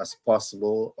as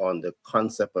possible on the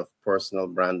concept of personal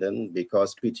branding,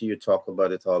 because Peter, you talk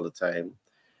about it all the time.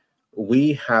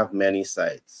 We have many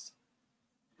sides.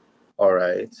 All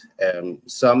right.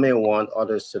 Some may want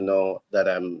others to know that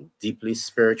I'm deeply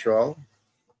spiritual,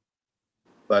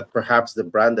 but perhaps the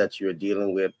brand that you're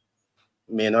dealing with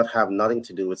may not have nothing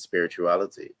to do with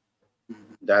spirituality.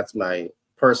 That's my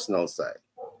personal side.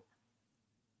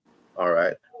 All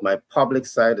right. My public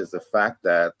side is the fact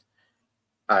that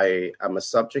I am a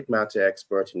subject matter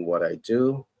expert in what I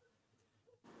do.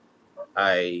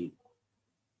 I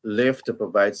live to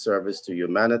provide service to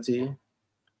humanity.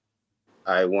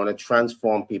 I want to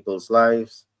transform people's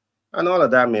lives. And all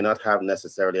of that may not have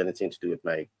necessarily anything to do with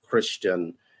my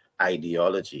Christian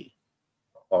ideology,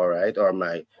 all right, or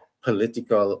my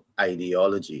political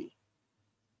ideology,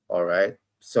 all right?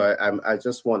 So I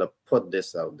just want to put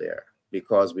this out there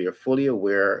because we are fully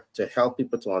aware to help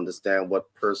people to understand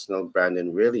what personal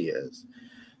branding really is.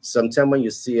 Sometimes when you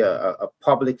see a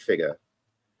public figure,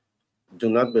 do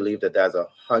not believe that that's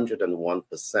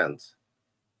 101%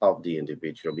 of the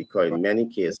individual, because in many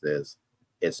cases,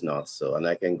 it's not so. And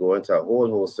I can go into a whole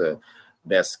host of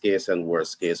best case and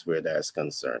worst case where that's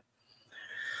concerned.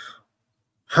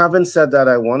 Having said that,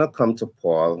 I want to come to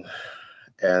Paul.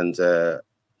 And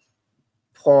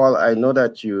Paul, I know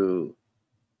that you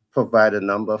provide a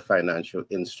number of financial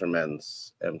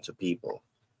instruments to people.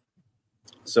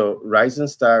 So rising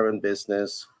star in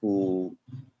business who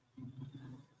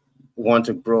want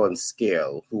to grow and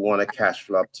scale, who want to cash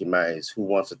flow optimize, who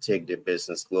wants to take their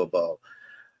business global.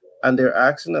 And they're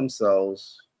asking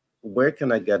themselves, where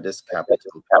can I get this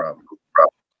capital from?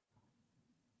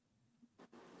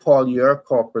 Paul, your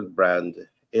corporate brand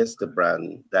is the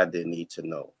brand that they need to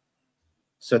know.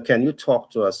 So can you talk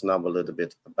to us now a little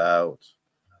bit about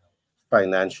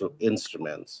financial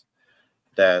instruments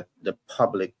that the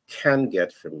public can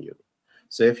get from you?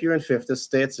 So if you're in 50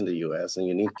 states in the US and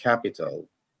you need capital,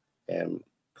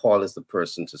 Paul is the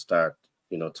person to start,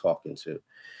 talking to.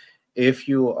 If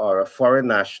you are a foreign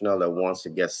national that wants to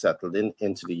get settled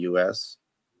into the US,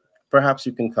 perhaps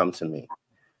you can come to me,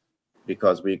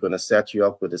 because we're going to set you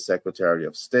up with the Secretary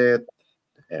of State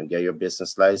and get your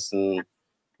business license.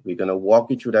 We're going to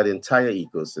walk you through that entire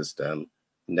ecosystem,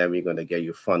 and then we're going to get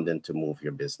you funding to move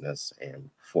your business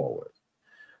forward.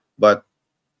 But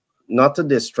not to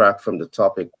distract from the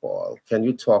topic, Paul, can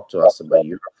you talk to us about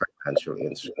your financial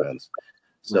instruments?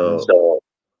 So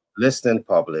listening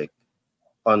public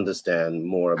understand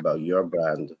more about your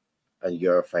brand and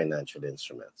your financial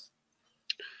instruments.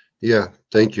 Yeah,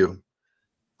 thank you.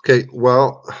 Okay,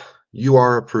 well, you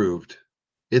are approved.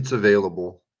 It's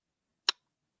available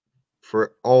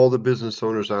for all the business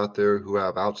owners out there who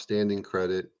have outstanding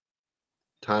credit,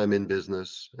 time in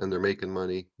business, and they're making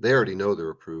money. They already know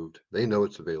they're approved. They know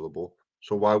it's available.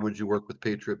 So why would you work with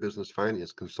Patriot Business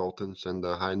Finance Consultants and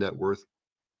the High Net Worth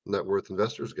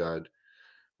Investors Guide?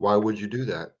 Why would you do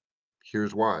that?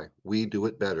 Here's why. We do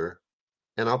it better,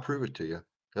 and I'll prove it to you.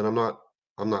 And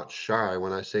I'm not shy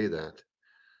when I say that.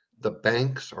 The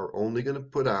banks are only going to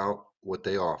put out what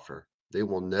they offer. They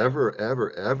will never,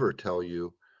 ever, ever tell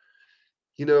you,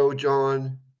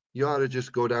 John, you ought to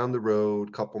just go down the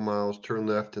road, couple miles, turn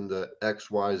left in the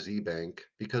XYZ bank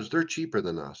because they're cheaper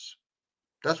than us.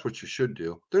 That's what you should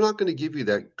do. They're not going to give you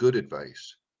that good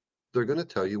advice. They're going to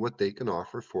tell you what they can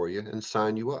offer for you and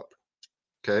sign you up.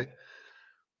 Okay.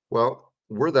 Well,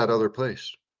 we're that other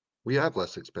place. We have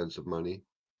less expensive money,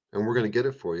 and we're going to get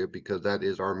it for you because that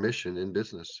is our mission in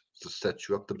business, to set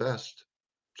you up the best.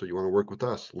 So you want to work with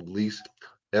us. At least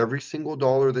every single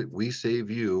dollar that we save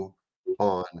you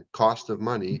on cost of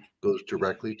money goes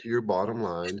directly to your bottom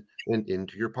line and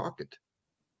into your pocket.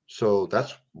 So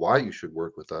that's why you should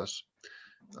work with us.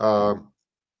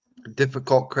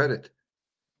 Difficult credit.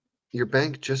 Your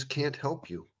bank just can't help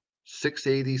you.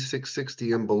 680,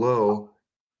 660 and below,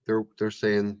 they're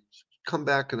saying come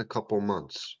back in a couple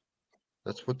months.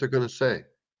 That's what they're going to say.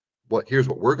 Here's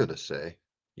what we're going to say.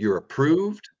 You're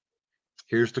approved.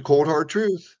 Here's the cold hard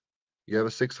truth. You have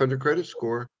a 600 credit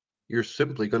score. You're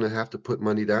simply going to have to put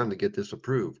money down to get this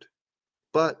approved.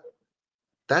 But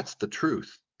that's the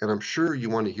truth. And I'm sure you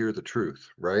want to hear the truth,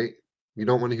 right? You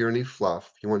don't want to hear any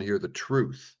fluff. You want to hear the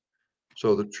truth.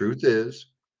 So the truth is,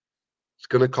 it's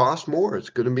going to cost more. It's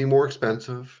going to be more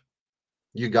expensive.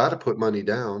 You got to put money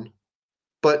down,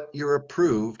 but you're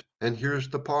approved. And here's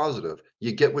the positive.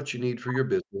 You get what you need for your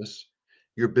business.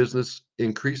 Your business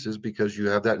increases because you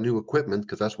have that new equipment,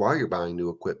 because that's why you're buying new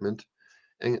equipment,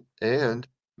 and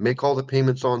make all the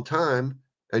payments on time,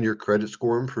 and your credit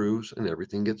score improves and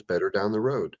everything gets better down the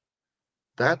road.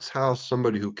 That's how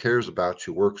somebody who cares about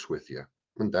you works with you.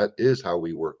 And that is how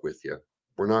we work with you.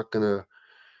 We're not going to,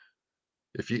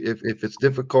 if it's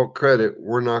difficult credit,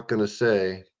 we're not going to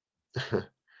say,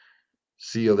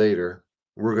 see you later.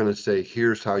 We're going to say,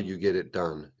 here's how you get it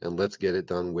done, and let's get it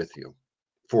done with you,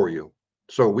 for you.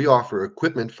 So we offer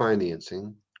equipment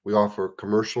financing. We offer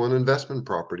commercial and investment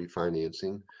property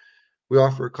financing. We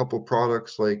offer a couple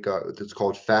products like it's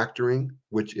called factoring,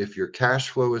 which if your cash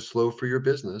flow is slow for your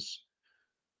business,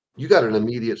 you got an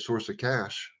immediate source of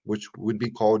cash, which would be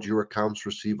called your accounts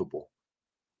receivable.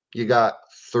 You got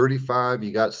 35,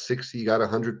 you got 60, you got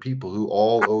 100 people who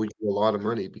all owe you a lot of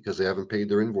money because they haven't paid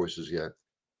their invoices yet.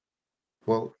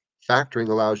 Well, factoring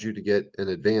allows you to get an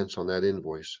advance on that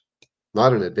invoice.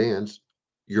 Not an advance,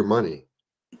 your money,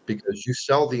 because you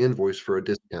sell the invoice for a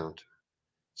discount.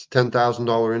 It's a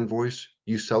 $10,000 invoice.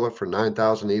 You sell it for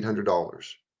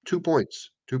 $9,800. 2 points,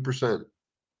 2%.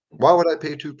 Why would I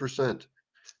pay 2%?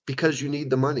 Because you need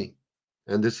the money.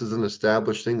 And this is an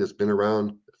established thing that's been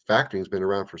around. Factoring's been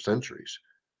around for centuries.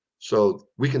 So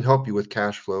we can help you with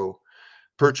cash flow,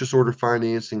 purchase order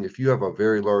financing. If you have a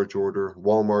very large order,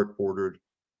 Walmart ordered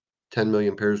 10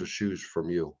 million pairs of shoes from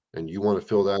you, and you want to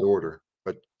fill that order,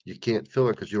 but you can't fill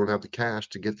it because you don't have the cash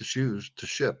to get the shoes to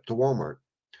ship to Walmart.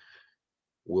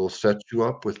 We'll set you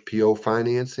up with PO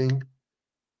financing,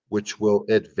 which will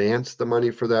advance the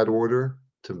money for that order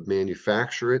to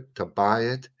manufacture it, to buy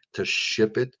it, to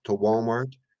ship it to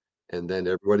Walmart, and then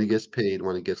everybody gets paid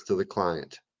when it gets to the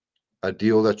client. A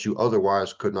deal that you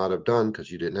otherwise could not have done because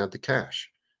you didn't have the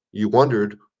cash. You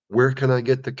wondered, where can I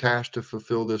get the cash to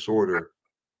fulfill this order?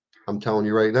 I'm telling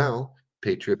you right now,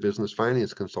 Patriot Business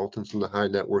Finance Consultants and the High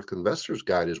Net Worth Investors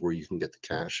Guide is where you can get the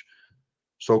cash.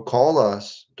 So call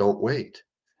us, don't wait.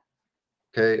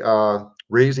 Okay,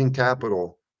 raising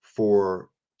capital for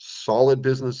solid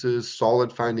businesses, solid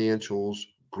financials,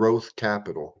 growth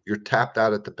capital. You're tapped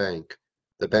out at the bank.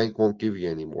 The bank won't give you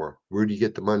any more. Where do you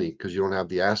get the money? Because you don't have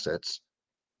the assets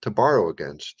to borrow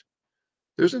against.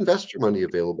 There's investor money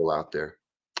available out there.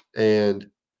 And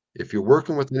if you're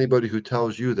working with anybody who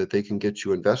tells you that they can get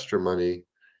you investor money,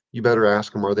 you better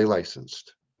ask them, are they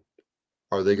licensed?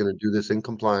 Are they going to do this in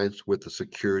compliance with the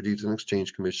Securities and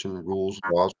Exchange Commission rules,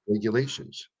 laws,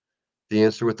 regulations? The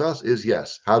answer with us is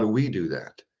yes. How do we do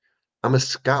that? I'm a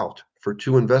scout for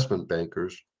two investment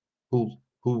bankers who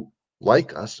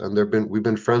like us, and we've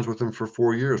been friends with them for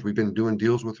 4 years. We've been doing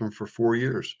deals with them for 4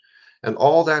 years. And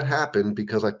all that happened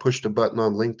because I pushed a button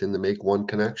on LinkedIn to make one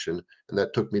connection, and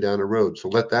that took me down a road. So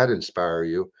let that inspire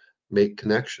you. Make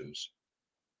connections.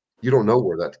 You don't know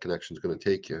where that connection is going to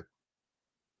take you,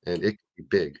 and it can be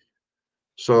big.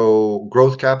 So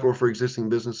growth capital for existing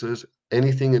businesses,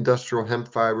 anything industrial hemp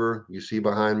fiber you see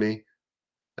behind me,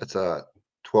 that's a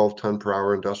 12-ton per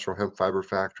hour industrial hemp fiber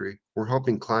factory. We're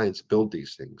helping clients build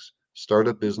these things,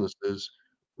 startup businesses,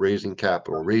 raising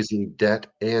capital, raising debt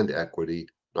and equity,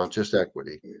 not just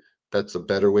equity. That's a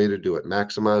better way to do it.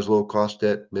 Maximize low cost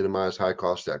debt, minimize high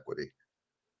cost equity.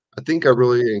 I think I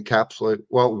really encapsulate,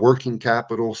 well, working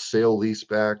capital, sale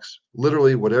leasebacks,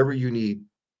 literally whatever you need.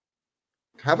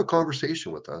 Have a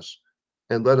conversation with us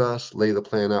and let us lay the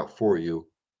plan out for you.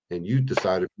 And you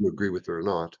decide if you agree with it or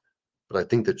not. But I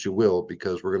think that you will,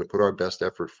 because we're going to put our best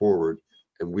effort forward,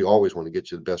 and we always want to get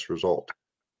you the best result.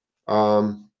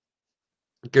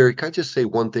 Gary, can I just say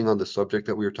one thing on the subject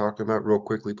that we were talking about real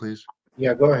quickly, please?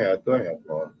 Yeah, go ahead. Go ahead,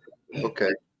 Paul.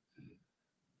 Okay.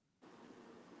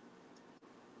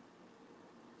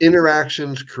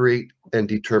 Interactions create and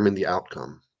determine the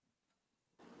outcome,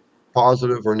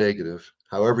 positive or negative.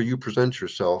 However you present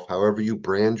yourself, however you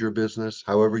brand your business,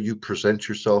 however you present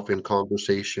yourself in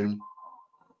conversation,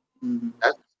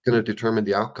 that's going to determine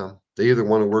the outcome. They either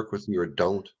want to work with you or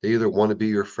don't. They either want to be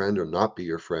your friend or not be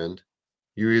your friend.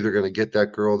 You're either going to get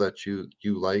that girl that you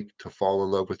like to fall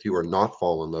in love with you or not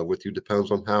fall in love with you.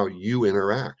 Depends on how you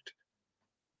interact.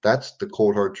 That's the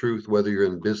cold hard truth, whether you're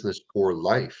in business or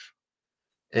life.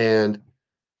 And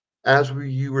as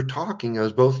you were talking,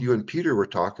 as both you and Peter were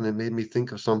talking, it made me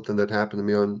think of something that happened to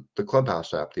me on the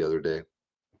Clubhouse app the other day.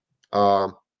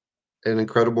 An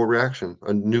incredible reaction,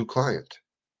 a new client.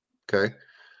 Okay.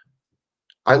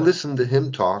 I listened to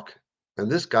him talk, and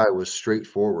this guy was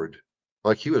straightforward.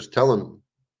 Like he was telling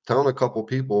a couple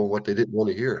people what they didn't want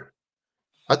to hear.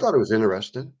 I thought it was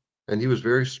interesting, and he was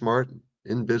very smart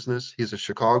in business. He's a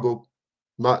Chicago,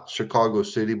 not Chicago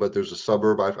City, but there's a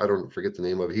suburb. I don't forget the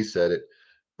name of it. He said it,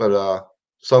 but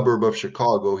suburb of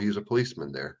Chicago. He's a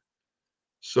policeman there,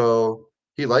 so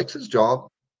he likes his job,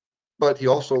 but he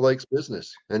also likes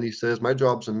business. And he says, "My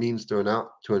job's a means to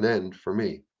an end for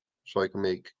me, so I can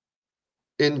make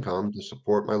income to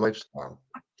support my lifestyle."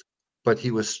 But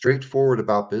he was straightforward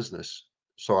about business,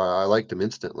 so I liked him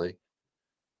instantly.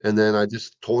 And then I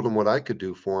just told him what I could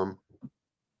do for him,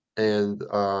 and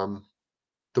the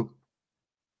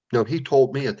no, he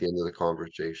told me at the end of the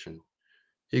conversation.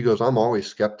 He goes, "I'm always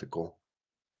skeptical."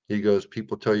 He goes,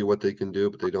 "People tell you what they can do,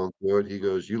 but they don't do it." He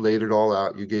goes, "You laid it all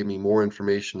out. You gave me more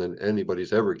information than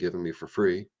anybody's ever given me for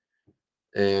free,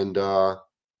 and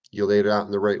you laid it out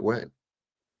in the right way."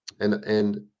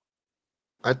 And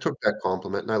I took that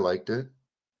compliment and I liked it,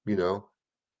 you know.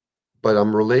 But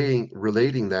I'm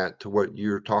relating that to what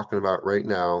you're talking about right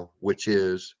now, which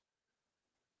is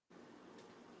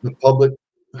the public.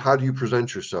 How do you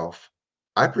present yourself?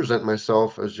 I present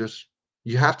myself as just,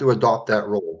 you have to adopt that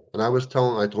role. And I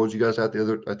told you guys that the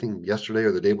other, I think yesterday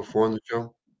or the day before on the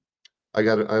show. I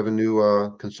have a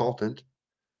new consultant,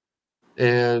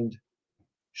 and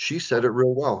she said it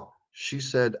real well. She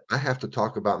said, "I have to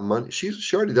talk about money." She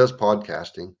already does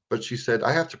podcasting, but she said,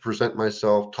 "I have to present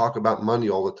myself, talk about money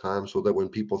all the time so that when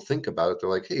people think about it, they're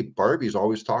like, 'Hey, Barbie's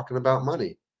always talking about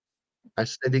money.'" I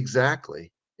said,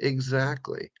 "Exactly.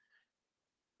 Exactly.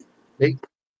 Make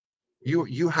you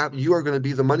are gonna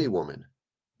be the money woman.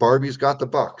 Barbie's got the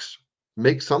bucks.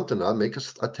 Make something up, make a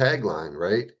tagline,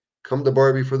 right? Come to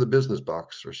Barbie for the business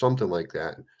bucks or something like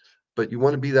that. But you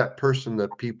wanna be that person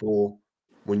that people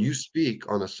When you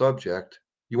speak on a subject,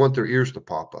 you want their ears to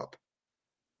pop up.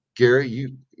 Gary,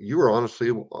 you were honestly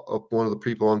one of the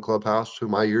people on Clubhouse who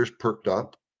my ears perked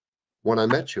up when I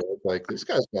met you. I was like, this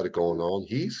guy's got it going on.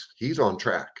 He's on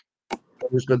track.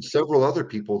 There's been several other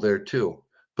people there too,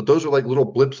 but those are like little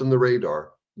blips in the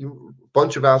radar. You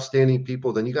bunch of outstanding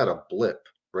people, then you got a blip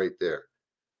right there.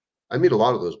 I meet a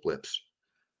lot of those blips.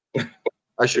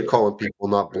 I should call them people,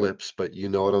 not blips, but you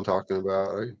know what I'm talking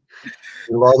about. Right?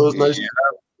 A lot of those nice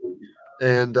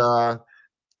people.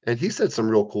 And he said some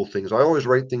real cool things. I always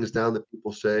write things down that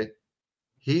people say.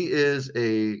 He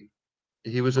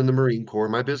was in the Marine Corps.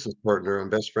 My business partner and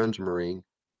best friend's a Marine.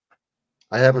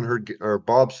 I haven't heard or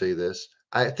Bob say this.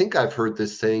 I think I've heard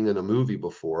this saying in a movie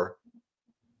before,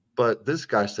 but this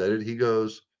guy said it. He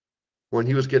goes, when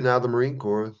he was getting out of the Marine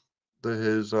Corps,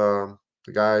 the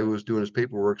guy who was doing his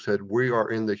paperwork said, "We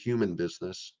are in the human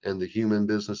business, and the human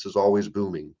business is always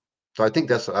booming." So I think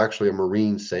that's actually a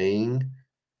Marine saying.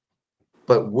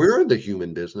 But we're in the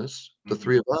human business, the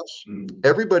three of us.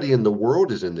 Everybody in the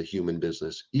world is in the human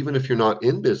business. Even if you're not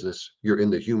in business, you're in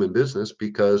the human business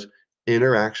because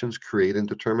interactions create and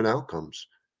determine outcomes.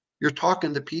 You're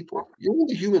talking to people. You're in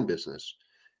the human business.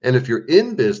 And if you're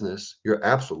in business, you're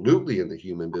absolutely in the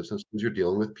human business because you're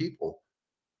dealing with people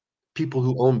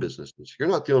who own businesses. You're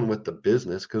not dealing with the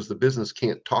business because the business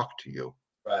can't talk to you.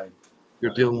 Right.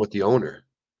 You're dealing with the owner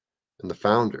and the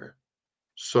founder.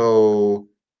 So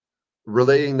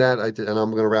relating that, and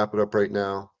I'm going to wrap it up right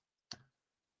now.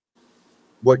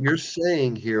 What you're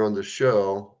saying here on the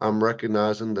show, I'm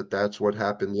recognizing that that's what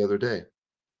happened the other day.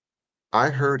 I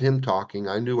heard him talking.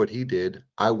 I knew what he did.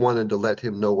 I wanted to let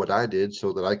him know what I did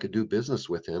so that I could do business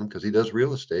with him because he does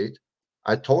real estate.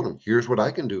 I told him, here's what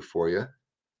I can do for you.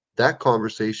 That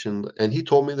conversation, and he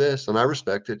told me this, and I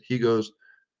respect it. He goes,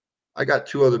 I got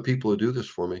 2 other people to do this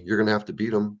for me. You're going to have to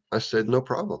beat them. I said, no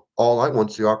problem. All I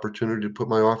want is the opportunity to put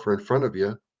my offer in front of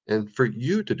you and for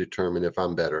you to determine if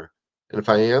I'm better. And if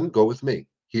I am, go with me.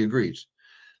 He agrees.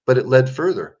 But it led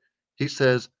further. He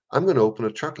says, I'm going to open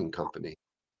a trucking company.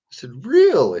 I said,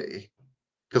 really?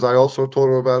 Because I also told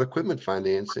him about equipment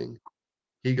financing.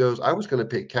 He goes, I was going to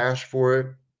pay cash for it,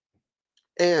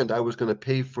 and I was going to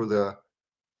pay for the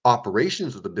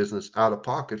operations of the business out of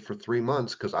pocket for 3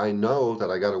 months because I know that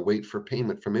I got to wait for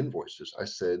payment from invoices. I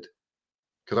said,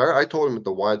 because I told him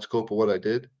the wide scope of what I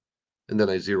did, and then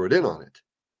I zeroed in on it.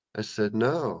 I said,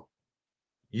 no,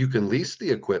 you can lease the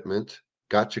equipment,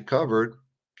 got you covered.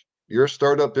 You're a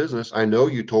startup business. I know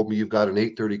you told me you've got an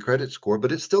 830 credit score,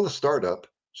 but it's still a startup.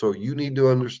 So you need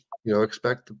to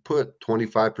expect to put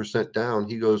 25% down.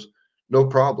 He goes, no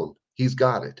problem. He's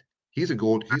got it. He's a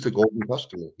golden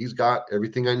customer. He's got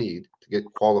everything I need to get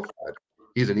qualified.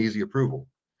 He's an easy approval.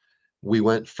 We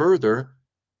went further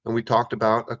and we talked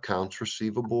about accounts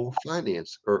receivable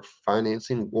finance or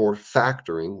financing or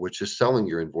factoring, which is selling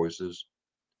your invoices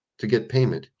to get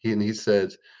payment. He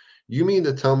says, you mean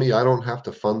to tell me I don't have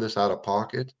to fund this out of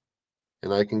pocket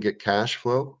and I can get cash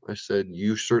flow? I said,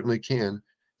 you certainly can.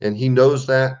 And he knows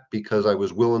that because I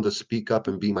was willing to speak up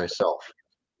and be myself.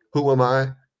 Who am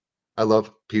I? I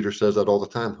love Peter says that all the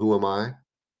time. Who am I?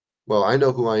 Well, I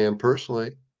know who I am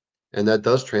personally, and that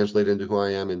does translate into who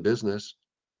I am in business.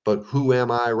 But who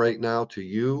am I right now to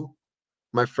you,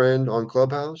 my friend on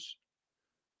Clubhouse?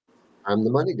 I'm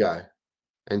the money guy.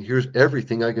 And here's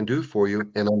everything I can do for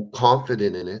you. And I'm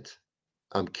confident in it.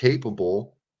 I'm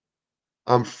capable.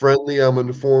 I'm friendly. I'm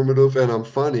informative. And I'm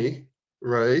funny.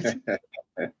 Right.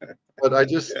 But I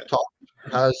just talk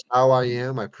as how I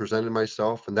am. I presented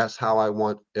myself. And that's how I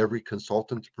want every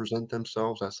consultant to present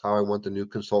themselves. That's how I want the new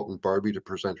consultant, Barbie, to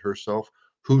present herself,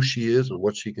 who she is and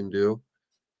what she can do.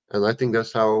 And I think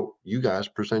that's how you guys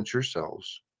present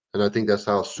yourselves. And I think that's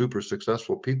how super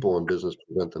successful people in business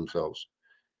present themselves.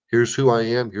 Here's who I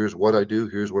am. Here's what I do.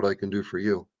 Here's what I can do for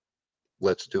you.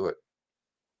 Let's do it.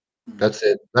 That's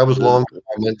it. That was long.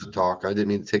 I meant to talk. I didn't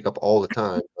mean to take up all the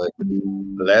time. But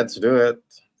Let's do it.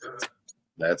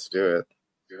 Let's do it.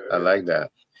 I like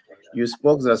that. You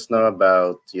spoke just now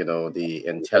about, the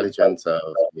intelligence of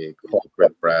the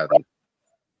corporate brand.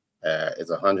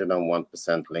 It's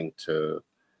 101% linked to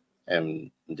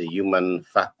the human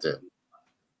factor.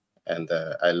 And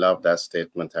I love that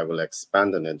statement. I will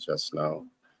expand on it just now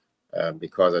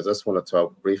because I just want to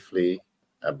talk briefly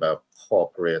about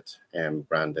corporate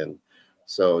branding.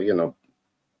 So,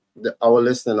 our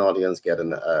listening audience get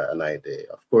an idea.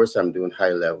 Of course, I'm doing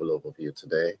high-level overview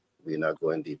today. We're not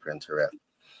going deeper into it.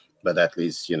 But at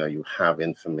least, you have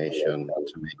information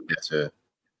to make better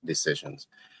decisions.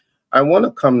 I want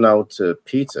to come now to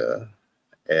Peter.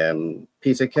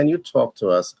 Peter, can you talk to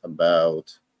us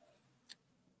about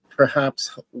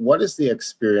perhaps what is the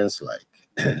experience like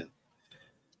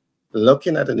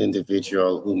Looking at an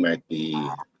individual who might be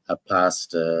a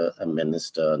pastor, a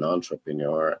minister, an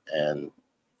entrepreneur, and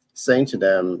saying to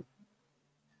them,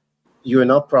 you're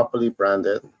not properly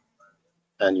branded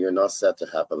and you're not set to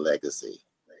have a legacy.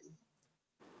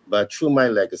 But through my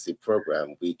legacy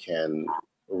program, we can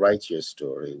write your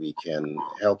story. We can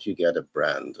help you get a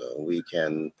brand. We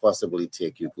can possibly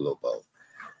take you global.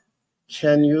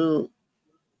 Can you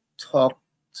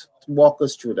walk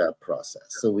us through that process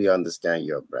so we understand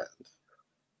your brand?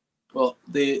 Well,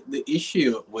 the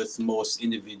issue with most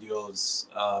individuals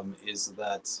is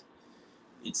that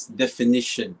it's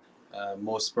definition.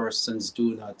 Most persons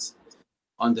do not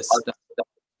understand,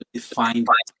 define,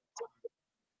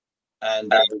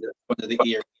 and that's one of the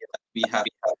areas that we have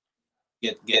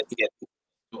to get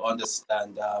to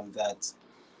understand that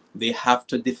they have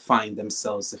to define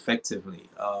themselves effectively,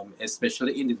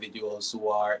 especially individuals who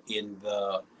are in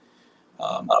the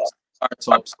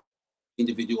startups,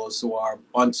 individuals who are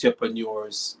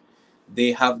entrepreneurs.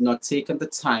 They have not taken the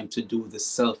time to do the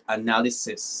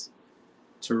self-analysis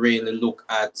to really look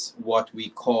at what we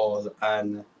call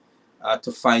and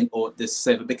to find out the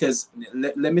seven. Because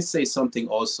let me say something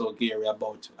also, Gary,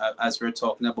 about as we're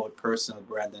talking about personal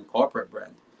brand and corporate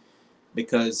brand,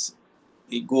 because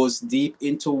it goes deep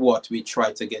into what we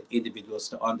try to get individuals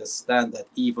to understand, that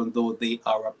even though they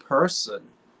are a person,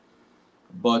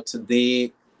 but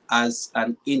they as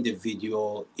an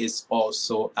individual is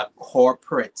also a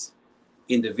corporate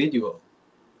individual.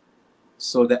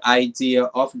 So the idea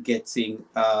of getting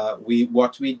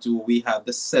what we do, we have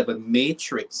the 7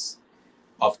 matrix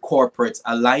of corporate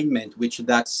alignment, which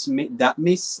that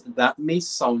may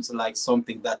sound like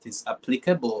something that is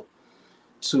applicable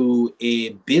to a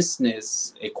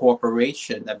business, a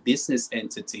corporation, a business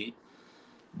entity.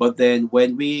 But then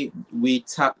when we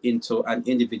tap into an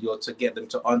individual to get them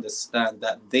to understand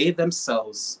that they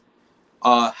themselves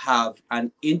have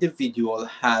an individual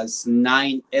has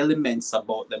 9 elements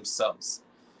about themselves,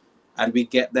 and we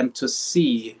get them to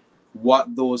see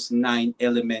what those 9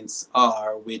 elements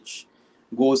are, which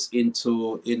goes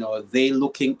into, they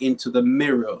looking into the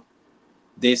mirror.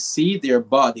 They see their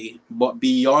body, but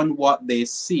beyond what they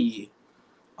see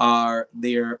are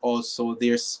also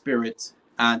their spirit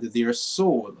and their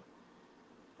soul.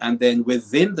 And then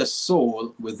within the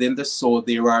soul,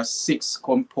 there are 6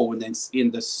 components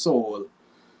in the soul.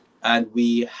 And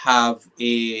we have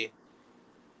a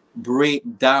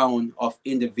breakdown of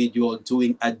individual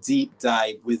doing a deep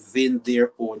dive within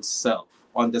their own self,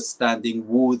 understanding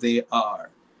who they are.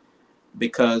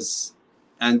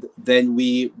 And then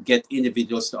we get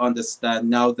individuals to understand,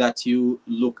 now that you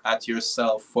look at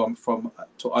yourself from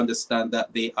to understand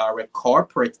that they are a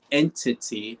corporate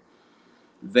entity,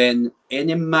 then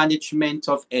any management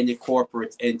of any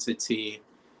corporate entity,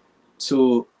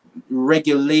 to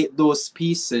regulate those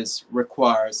pieces,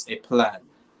 requires a plan,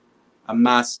 a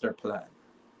master plan.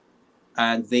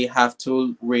 And they have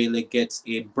to really get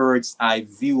a bird's eye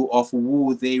view of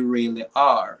who they really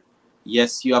are.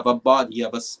 Yes, you have a body, you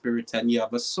have a spirit, and you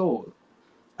have a soul.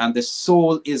 And the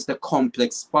soul is the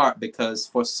complex part, because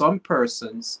for some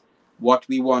persons, what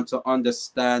we want to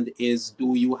understand is,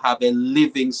 do you have a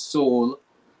living soul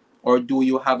or do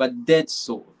you have a dead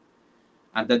soul?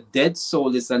 And the dead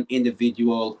soul is an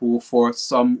individual who, for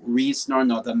some reason or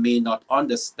another, may not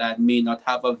understand, may not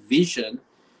have a vision,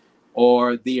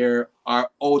 or they are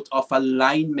out of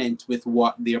alignment with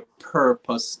what their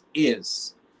purpose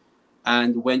is.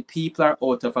 And when people are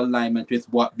out of alignment with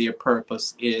what their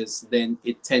purpose is, then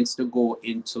it tends to go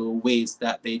into ways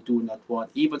that they do not want,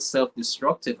 even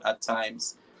self-destructive at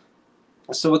times.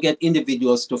 So we get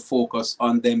individuals to focus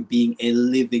on them being a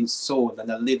living soul.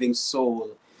 And a living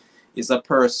soul is a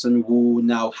person who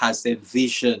now has a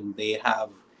vision. They have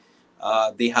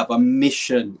a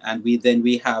mission, and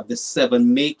we have the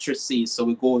 7 matrices. So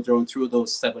we go down through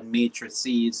those 7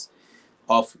 matrices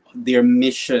of their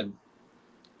mission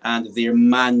and their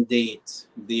mandate,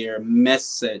 their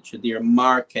message, their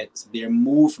market, their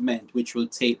movement, which will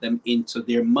take them into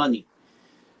their money.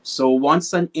 So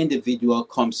once an individual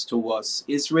comes to us,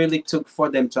 it's really for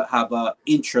them to have a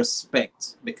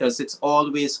introspect, because it's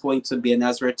always going to be, and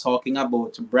as we're talking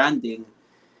about branding,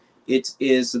 it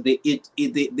is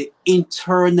the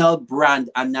internal brand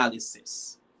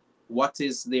analysis. What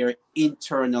is their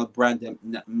internal brand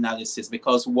analysis?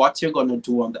 Because what you're going to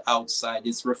do on the outside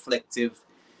is reflective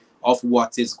of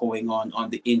what is going on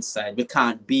the inside. We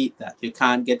can't beat that. You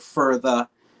can't get further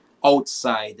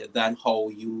outside than how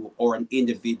you or an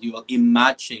individual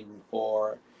imagine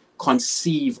or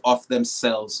conceive of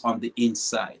themselves on the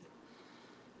inside.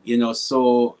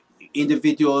 So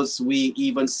individuals, we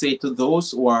even say to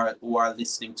those who are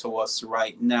listening to us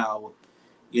right now,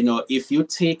 you know, if you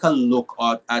take a look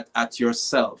at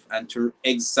yourself and to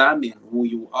examine who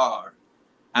you are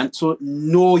and to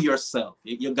know yourself,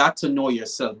 you got to know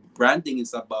yourself. Branding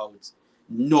is about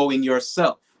knowing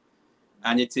yourself,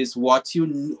 and it is what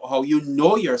you, how you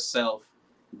know yourself,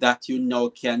 that you now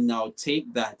can now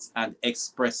take that and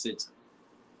express it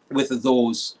with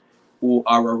those who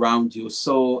are around you.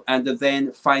 So, and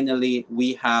then finally,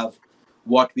 we have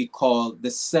what we call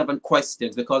the 7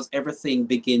 questions, because everything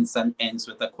begins and ends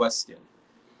with a question.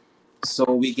 So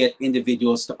we get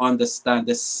individuals to understand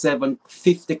the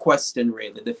 750 question,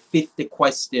 really, the 50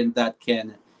 question that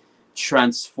can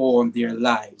transform their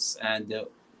lives. And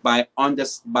by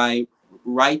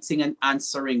writing and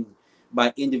answering,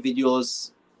 by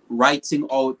individuals writing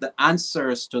out the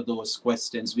answers to those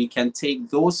questions, we can take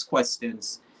those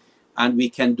questions and we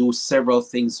can do several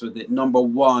things with it. Number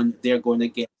one, they're going to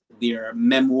get their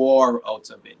memoir out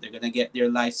of it. They're going to get their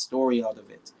life story out of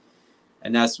it.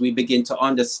 And as we begin to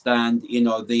understand, you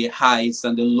know, the highs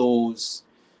and the lows,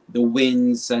 the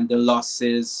wins and the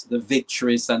losses, the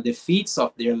victories and defeats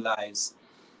of their lives,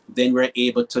 then we're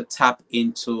able to tap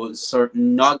into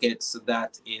certain nuggets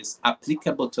that is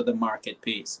applicable to the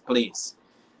marketplace.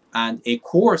 And a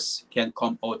course can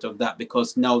come out of that,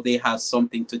 because now they have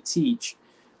something to teach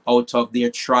out of their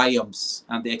triumphs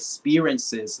and the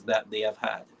experiences that they have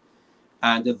had.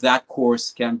 And that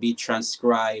course can be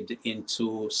transcribed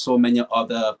into so many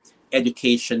other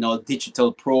educational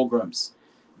digital programs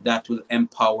that will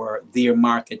empower their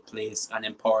marketplace and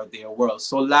empower their world.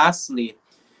 So lastly,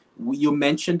 you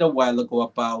mentioned a while ago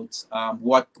about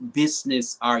what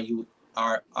business are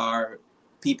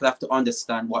people have to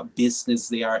understand what business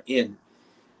they are in.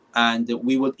 And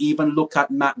we would even look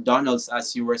at McDonald's,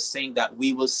 as you were saying, that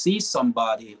we will see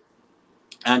somebody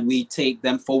and we take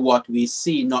them for what we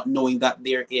see, not knowing that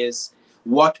there is,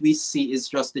 what we see is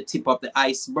just the tip of the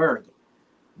iceberg.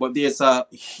 But there's a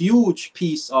huge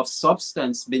piece of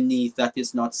substance beneath that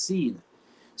is not seen.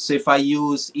 So if I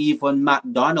use even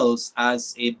McDonald's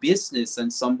as a business,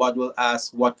 and somebody will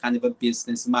ask what kind of a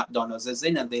business McDonald's is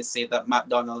in, and they say that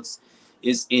McDonald's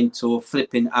is into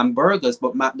flipping hamburgers,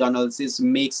 but McDonald's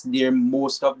makes their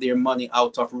most of their money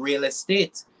out of real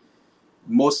estate.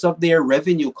 Most of their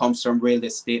revenue comes from real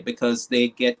estate, because they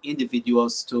get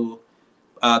individuals to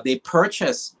they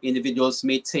purchase. Individuals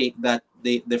may take that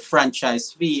the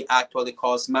franchise fee actually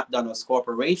costs McDonald's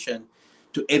Corporation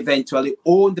to eventually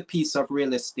own the piece of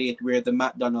real estate where the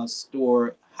McDonald's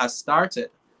store has started.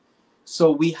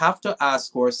 So we have to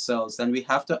ask ourselves, and we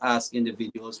have to ask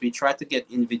individuals, we try to get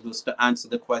individuals to answer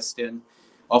the question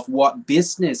of what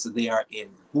business they are in,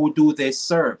 who do they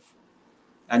serve?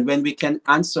 And when we can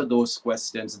answer those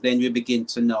questions, then we begin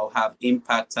to now have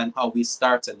impact on how we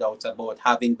started out about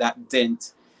having that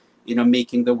dent, you know,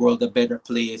 making the world a better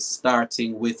place,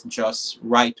 starting with just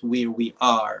right where we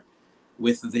are,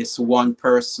 with this one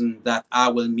person that I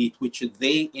will meet, which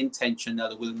they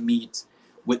intentionally will meet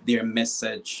with their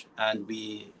message, and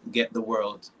we get the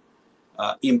world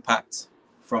impact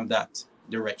from that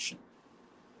direction.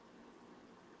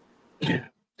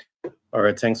 All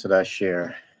right, thanks for that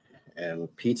share.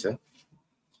 Peter,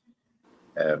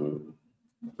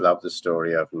 love the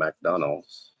story of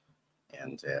McDonald's,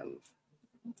 and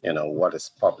you know, what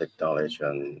is public knowledge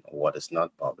and what is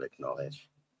not public knowledge.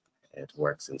 It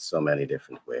works in so many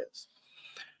different ways.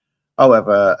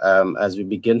 However, as we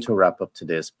begin to wrap up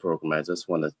today's program, I just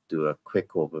want to do a quick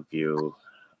overview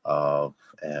of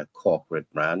a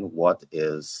corporate brand. What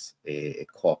is a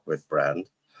corporate brand?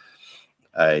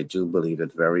 I do believe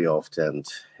that very often,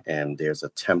 and there's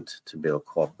attempt to build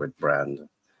corporate brand,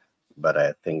 but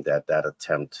I think that that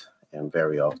attempt, and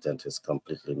very often, is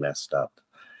completely messed up.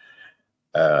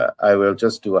 I will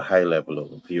just do a high-level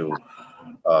overview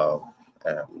of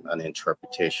an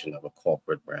interpretation of a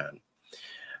corporate brand.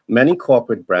 Many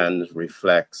corporate brands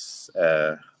reflects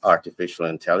artificial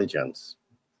intelligence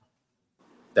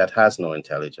that has no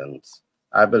intelligence.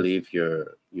 I believe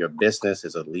your business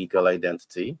is a legal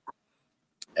identity,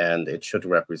 and it should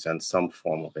represent some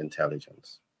form of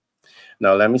intelligence.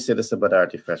 Now, let me say this about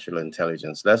artificial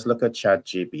intelligence. Let's look at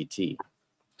ChatGPT.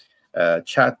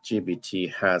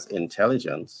 ChatGPT has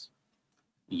intelligence.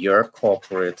 Your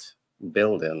corporate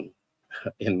building,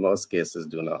 in most cases,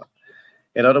 do not.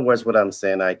 In other words, what I'm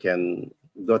saying, I can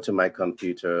go to my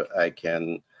computer, I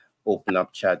can open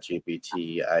up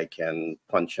ChatGPT, I can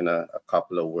punch in a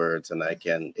couple of words, and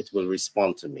it will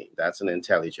respond to me. That's an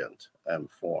intelligent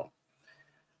form.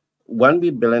 When we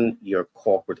build your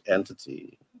corporate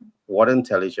entity, what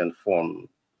intelligent form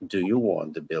do you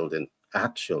want the building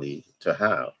actually to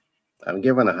have? I'm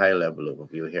giving a high level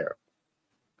overview here.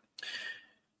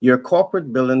 Your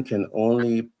corporate building can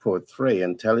only portray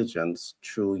intelligence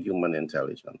through human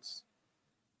intelligence.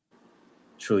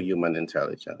 Through human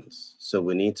intelligence. So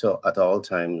we need to at all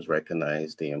times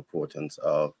recognize the importance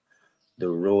of the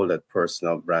role that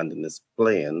personal branding is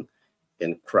playing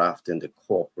in crafting the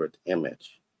corporate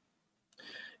image.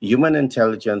 Human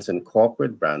intelligence in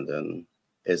corporate branding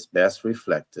is best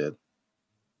reflected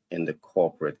in the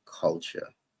corporate culture.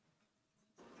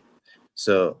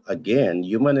 So again,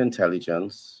 human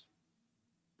intelligence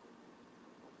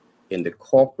in the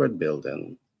corporate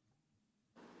building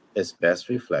is best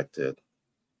reflected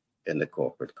in the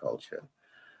corporate culture.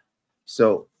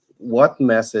 So what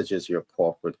message is your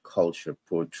corporate culture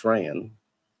portraying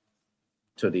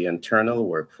to the internal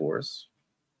workforce?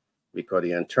 Because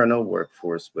the internal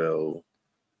workforce will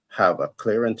have a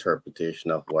clear interpretation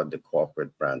of what the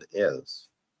corporate brand is.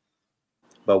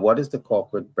 But what is the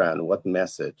corporate brand? What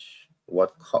message?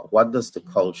 What does the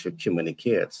culture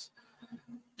communicate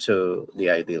to the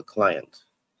ideal client?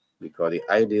 Because the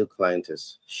ideal client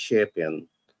is shaping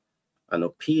an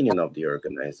opinion of the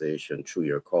organization through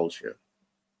your culture.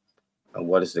 And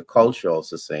what is the culture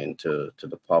also saying to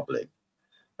the public?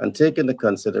 And take into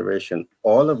consideration,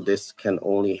 all of this can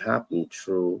only happen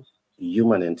through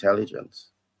human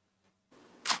intelligence.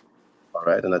 All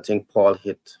right. And I think Paul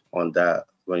hit on that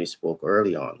when he spoke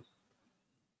early on.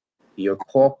 Your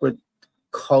corporate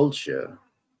culture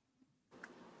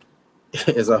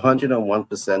is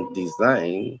 101%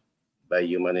 designed by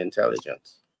human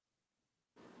intelligence.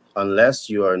 Unless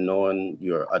you are known,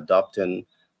 you're adopting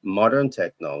modern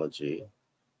technology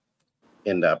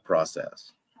in that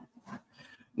process.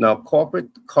 Now, corporate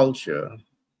culture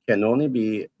can only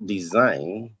be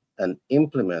designed and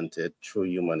implemented through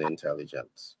human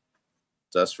intelligence.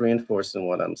 Just reinforcing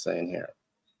what I'm saying here.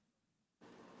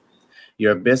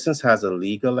 Your business has a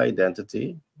legal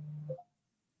identity.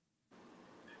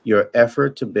 Your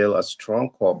effort to build a strong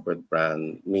corporate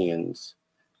brand means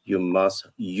you must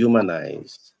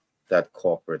humanize that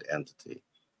corporate entity.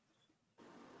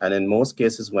 And in most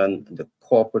cases, when the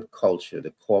corporate culture,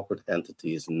 the corporate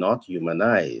entity is not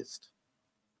humanized,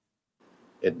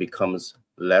 it becomes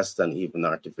less than even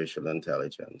artificial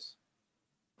intelligence.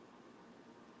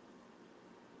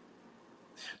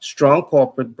 Strong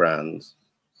corporate brands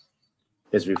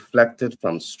is reflected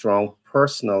from strong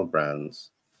personal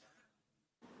brands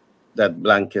that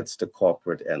blankets the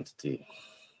corporate entity.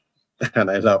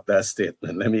 And I love that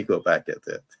statement. Let me go back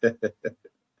at it.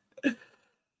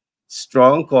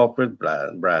 Strong corporate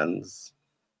brands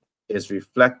is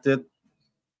reflected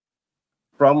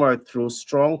from or through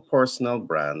strong personal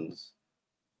brands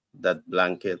that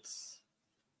blankets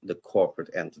the corporate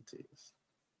entities.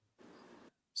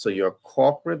 So your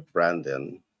corporate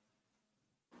branding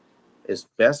is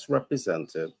best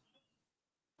represented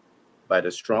by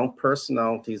the strong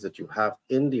personalities that you have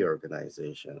in the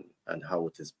organization and how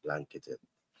it is blanketed,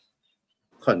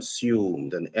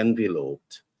 consumed, and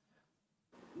enveloped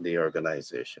the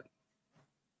organization.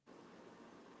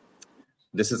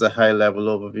 This is a high-level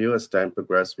overview. As time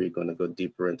progresses, we're going to go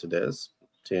deeper into this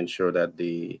to ensure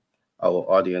that our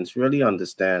audience really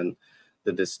understand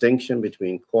the distinction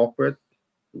between corporate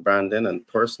branding and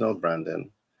personal branding.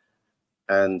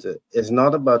 And it's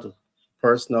not about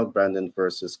personal branding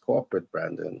versus corporate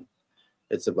branding.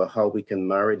 It's about how we can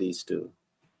marry these two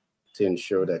to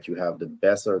ensure that you have the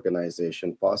best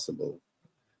organization possible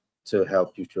to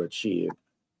help you to achieve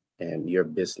your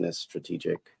business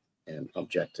strategic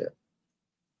objective.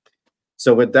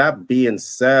 So with that being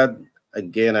said,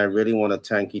 again, I really want to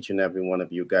thank each and every one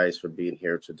of you guys for being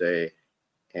here today.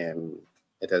 And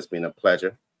it has been a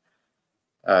pleasure.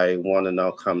 I want to now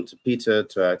come to Peter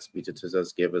to ask Peter to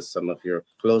just give us some of your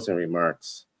closing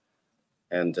remarks.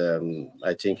 And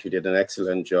I think you did an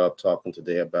excellent job talking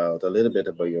today about a little bit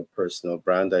about your personal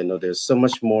brand. I know there's so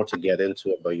much more to get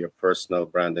into about your personal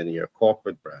brand and your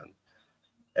corporate brand.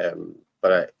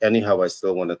 But anyhow, I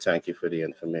still want to thank you for the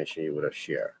information you would have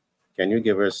shared. Can you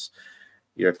give us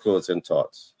your closing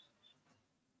thoughts?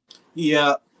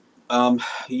 Yeah.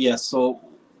 So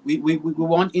we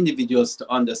want individuals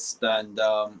to understand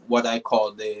what I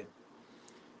call the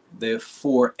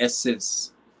 4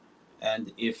 S's.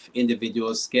 And if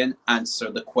individuals can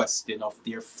answer the question of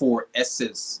their 4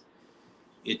 S's,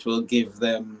 it will give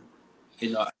them,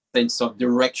 a sense of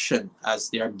direction as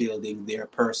they are building their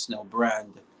personal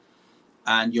brand.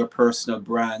 And your personal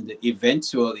brand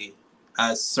eventually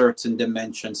has certain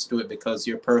dimensions to it, because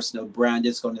your personal brand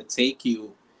is going to take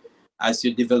you, as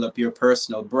you develop your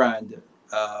personal brand.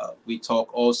 We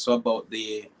talk also about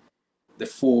the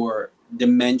 4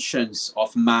 dimensions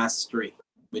of mastery.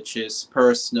 which is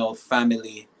personal,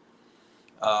 family,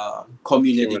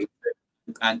 community, Human.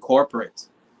 and corporate,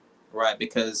 right?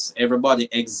 Because everybody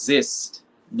exists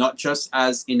not just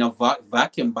as in a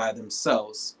vacuum by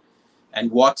themselves.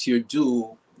 And what you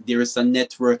do, there is a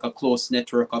network, a close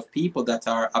network of people that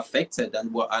are affected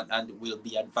and will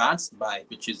be advanced by it,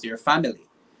 which is your family.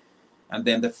 And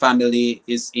then the family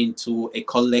is into a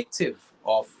collective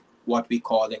of what we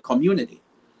call a community.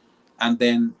 And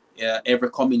then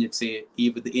every community,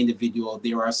 even the individual,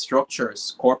 there are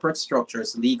structures, corporate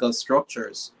structures, legal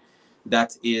structures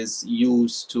that is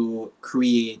used to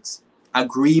create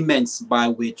agreements by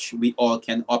which we all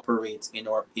can operate in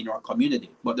our community.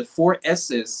 But the four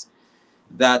S's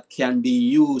that can be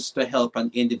used to help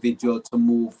an individual to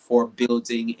move for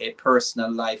building a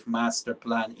personal life master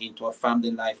plan into a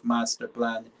family life master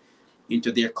plan,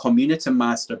 into their community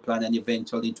master plan, and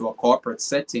eventually into a corporate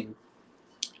setting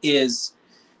is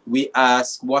we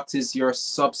ask, what is your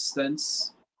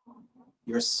substance?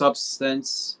 Your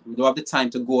substance. We don't have the time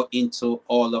to go into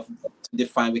all of to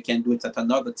define. We can do it at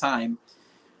another time.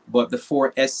 But the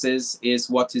four S's is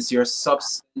what is your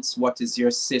substance, what is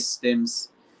your systems,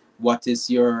 what is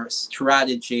your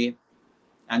strategy,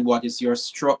 and what is your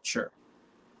structure.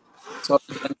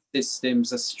 Substance,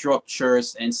 systems,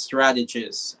 structures, and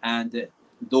strategies. And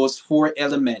those four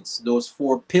elements, those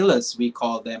four pillars, we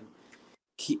call them,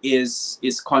 is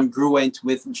congruent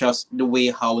with just the way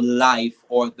how life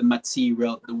or the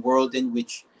material, the world in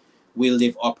which we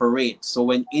live operate. So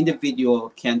when individual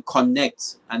can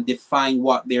connect and define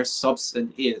what their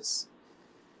substance is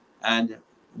and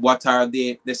what are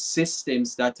the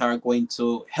systems that are going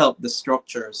to help the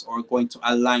structures or going to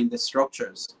align the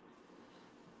structures,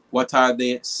 what are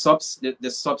the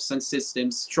substance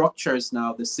system structures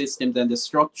now, the systems and the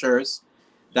structures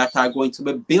that are going to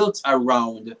be built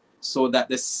around so that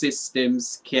the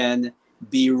systems can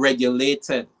be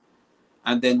regulated.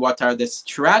 And then what are the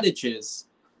strategies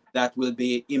that will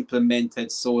be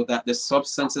implemented so that the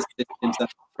substances, systems, and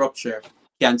structure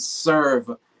can serve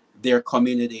their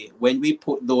community. When we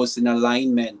put those in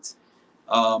alignment,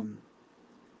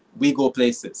 we go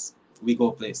places. We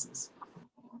go places.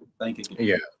 Thank you.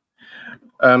 Yeah.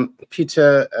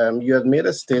 Peter, you had made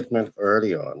a statement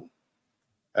early on,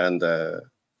 and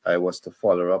I was to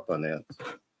follow up on it.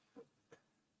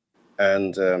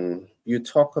 And you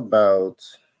talk about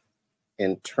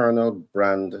internal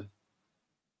brand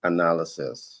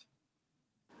analysis.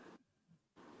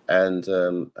 And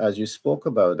as you spoke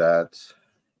about that,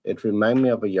 it reminded me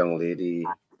of a young lady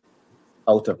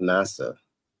out of NASA.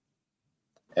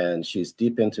 And she's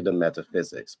deep into the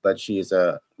metaphysics, but she's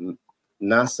a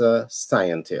NASA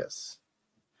scientist.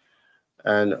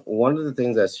 And one of the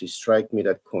things that she struck me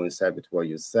that coincide with what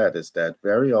you said is that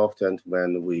very often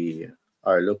when we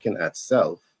are looking at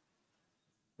self,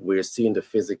 we're seeing the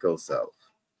physical self.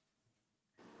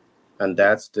 And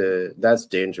that's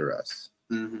dangerous.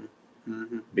 Mm-hmm.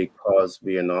 Mm-hmm. Because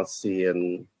we are not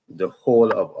seeing the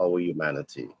whole of our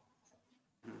humanity.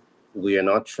 We are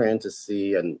not trained to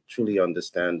see and truly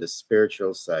understand the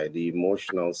spiritual side, the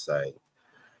emotional side,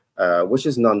 which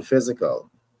is non-physical.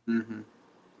 Mm-hmm.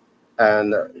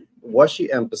 And what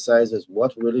she emphasizes,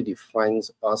 what really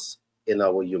defines us in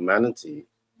our humanity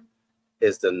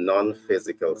is the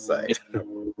non-physical side,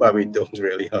 but we don't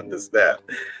really understand.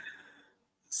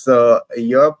 So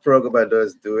your program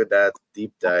does do that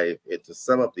deep dive into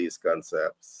some of these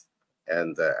concepts.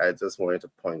 And I just wanted to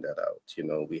point that out. You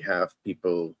know, we have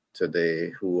people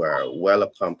today who are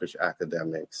well-accomplished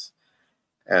academics.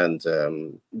 And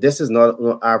this is not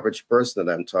an average person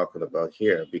that I'm talking about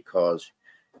here, because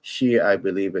she, I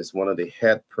believe, is one of the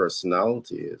head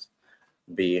personalities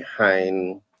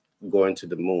behind going to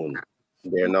the moon.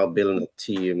 They're now building a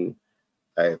team,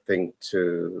 I think,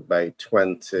 by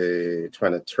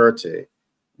 2030,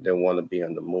 they want to be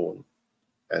on the moon.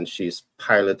 And she's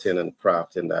piloting and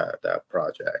crafting that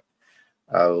project.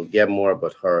 I'll get more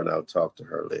about her and I'll talk to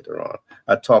her later on.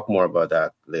 I'll talk more about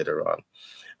that later on.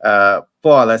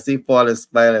 Paul, I see Paul is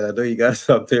smiling. I know you got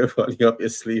something funny up your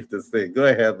sleeve to say. Go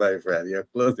ahead, my friend. Your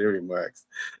closing remarks.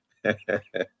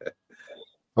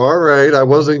 All right. I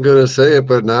wasn't going to say it,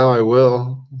 but now I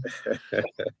will.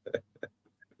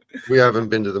 We haven't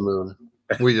been to the moon.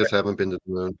 We just haven't been to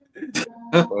the moon.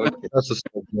 Okay. That's a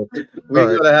subject.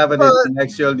 We're going to have an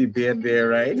intellectual debate there,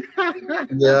 right?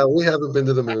 Yeah, we haven't been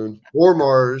to the moon or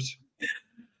Mars.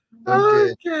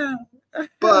 Okay.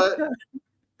 But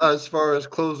as far as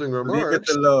closing remarks, leave it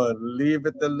alone. Leave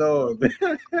it alone.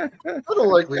 I don't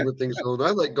like leaving things alone.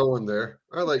 I like going there.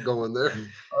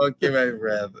 Okay, my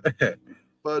friend.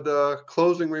 But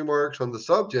closing remarks on the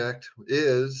subject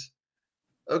is,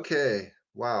 okay,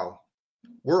 wow.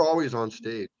 We're always on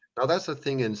stage. Now that's the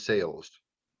thing in sales.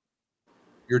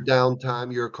 Your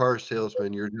downtime, you're a car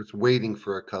salesman, you're just waiting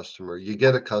for a customer. You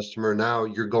get a customer, now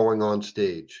you're going on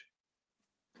stage.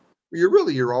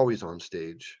 You're always on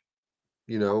stage.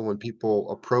 You know, when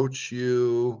people approach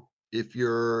you, if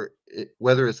you're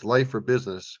whether it's life or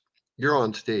business, you're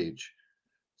on stage.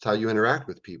 It's how you interact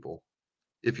with people.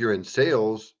 If you're in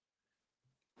sales,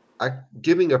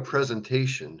 giving a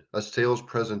presentation, a sales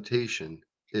presentation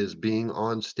is being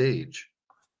on stage.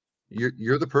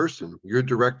 You're the person, you're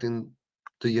directing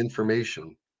the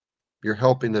information, you're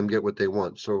helping them get what they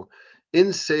want. So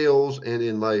in sales and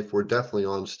in life, we're definitely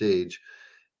on stage.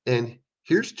 And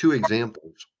here's two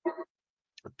examples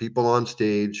of people on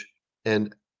stage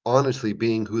and honestly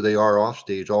being who they are off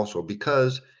stage also,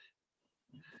 because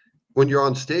when you're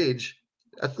on stage,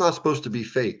 that's not supposed to be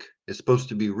fake. It's supposed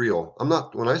to be real.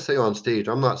 When I say on stage,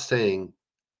 I'm not saying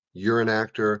you're an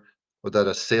actor or that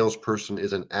a salesperson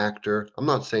is an actor. I'm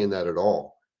not saying that at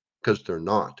all, because they're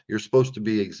not. You're supposed to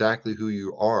be exactly who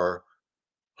you are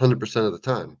 100% of the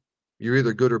time. You're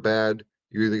either good or bad.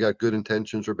 You either got good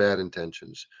intentions or bad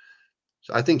intentions.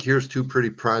 So I think here's two pretty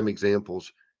prime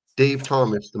examples. Dave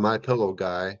Thomas, the My Pillow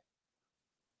guy,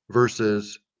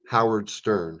 versus Howard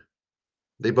Stern.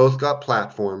 They both got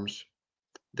platforms.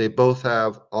 They both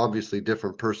have obviously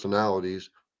different personalities.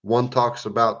 One talks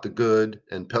about the good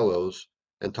and pillows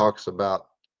and talks about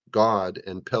God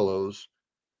and pillows.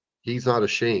 He's not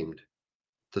ashamed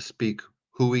to speak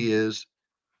who he is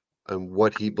and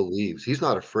what he believes. He's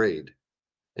not afraid.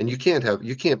 And you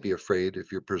can't be afraid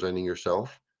if you're presenting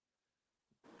yourself.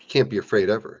 You can't be afraid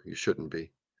ever. You shouldn't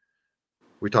be.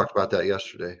 We talked about that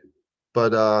yesterday.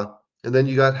 But and then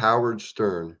you got Howard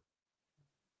Stern.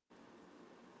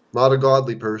 Not a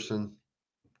godly person,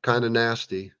 kind of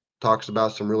nasty, talks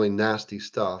about some really nasty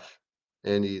stuff,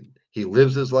 and he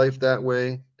lives his life that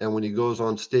way, and when he goes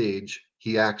on stage,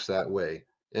 he acts that way.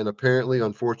 And apparently,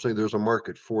 unfortunately, there's a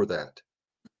market for that.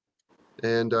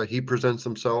 And he presents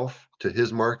himself to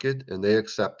his market, and they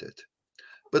accept it.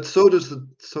 But so does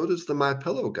the My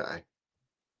Pillow guy.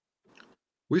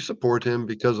 We support him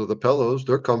because of the pillows.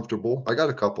 They're comfortable. I got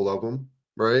a couple of them,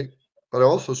 right? But I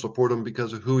also support him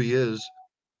because of who he is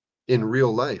in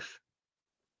real life.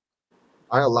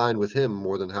 I align with him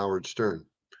more than Howard Stern.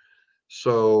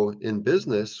 So in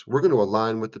business, we're going to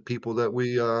align with the people that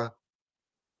we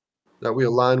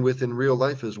align with in real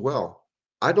life as well.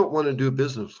 I don't want to do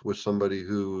business with somebody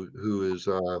who is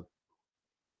I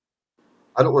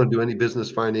don't want to do any business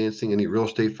financing, any real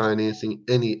estate financing,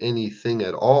 anything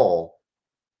at all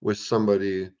with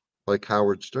somebody like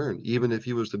Howard Stern. Even if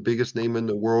he was the biggest name in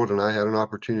the world and I had an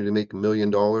opportunity to make $1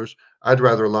 million, I'd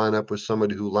rather line up with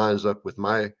somebody who lines up with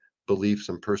my beliefs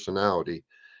and personality.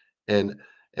 And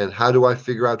how do I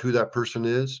figure out who that person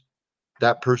is?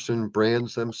 That person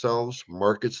brands themselves,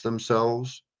 markets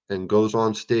themselves, and goes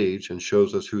on stage and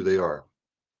shows us who they are.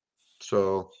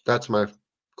 So that's my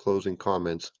closing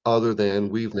comments, other than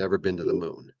we've never been to the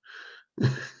moon.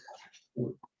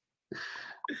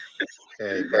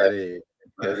 Hey, buddy.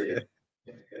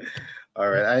 All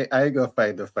right, I go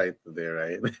fight the fight today,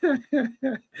 right?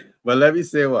 But let me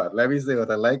say what.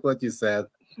 I like what you said,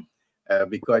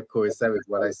 because it coincides with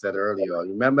what I said earlier.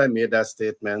 Remember, I made that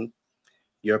statement.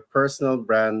 Your personal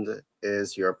brand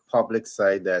is your public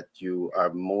side that you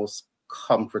are most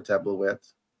comfortable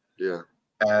with. Yeah.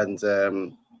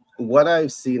 And what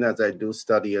I've seen as I do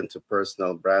study into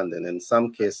personal branding, in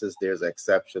some cases, there's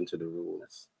exception to the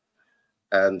rules.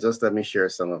 And just let me share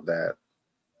some of that.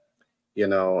 You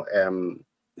know,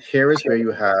 here is where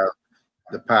you have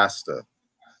the pastor.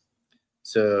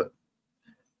 So,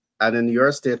 and in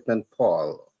your statement,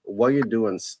 Paul, what you do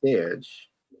on stage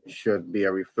should be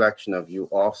a reflection of you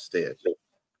off stage.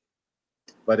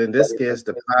 But in this case,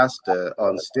 the pastor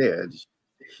on stage,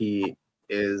 he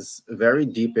is very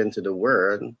deep into the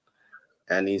word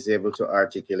and he's able to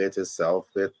articulate himself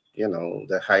with, you know,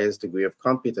 the highest degree of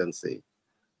competency.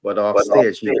 But off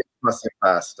stage, he's a fussy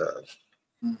pastor.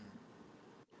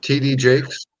 TD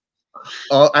Jakes.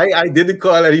 Oh, I didn't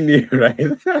call any name,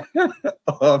 right?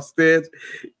 Off stage,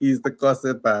 he's the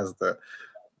cussing pastor.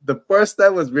 The person I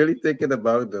was really thinking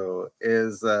about, though,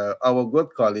 is our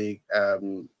good colleague,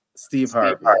 Steve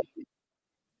Harvey.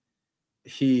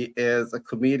 He is a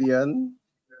comedian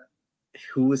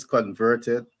who is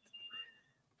converted,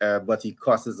 but he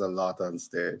cusses a lot on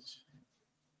stage.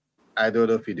 I don't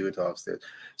know if you do it off stage.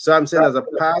 So I'm saying, as a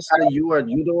pastor,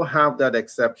 you don't have that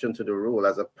exception to the rule.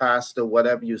 As a pastor,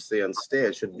 whatever you say on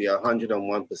stage should be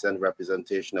 101%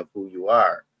 representation of who you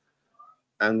are.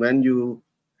 And when you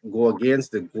go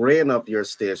against the grain of your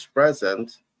stage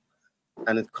presence,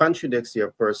 and it contradicts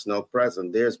your personal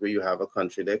present, there's where you have a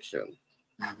contradiction.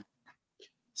 Mhm.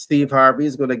 Steve Harvey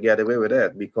is going to get away with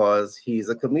it because he's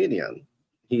a comedian,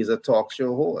 he's a talk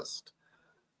show host.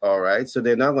 All right. So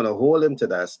they're not going to hold him to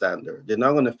that standard. They're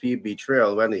not going to feel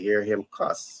betrayal when they hear him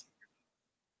cuss.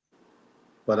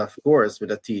 But of course,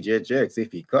 with a TJ Jakes,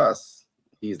 if he cuss,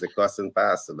 he's the cussing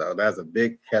pastor. Now that's a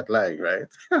big headline, right?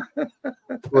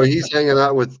 Well, he's hanging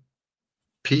out with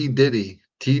P. Diddy.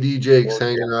 TD Jake's Okay,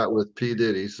 hanging out with P.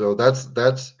 Diddy. So that's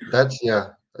yeah,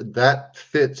 that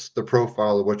fits the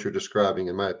profile of what you're describing,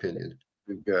 in my opinion.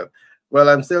 good. Well,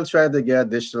 I'm still trying to get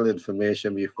additional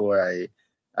information before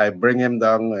I bring him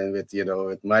down and with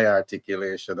with my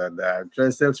articulation and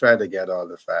that. Still trying to get all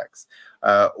the facts.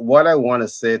 What I want to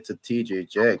say to TJ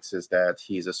Jakes is that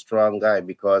he's a strong guy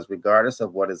because regardless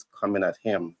of what is coming at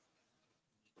him,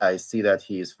 I see that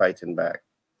he's fighting back.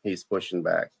 He's pushing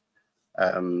back.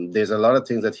 There's a lot of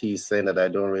things that he's saying that I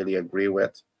don't really agree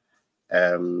with.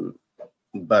 Um,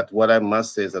 but what I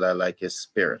must say is that I like his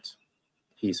spirit.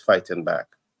 He's fighting back.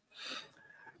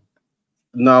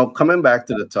 Now, coming back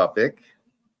to the topic,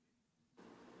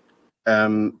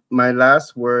 my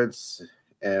last words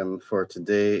for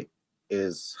today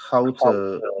is how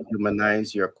to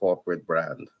humanize your corporate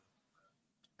brand.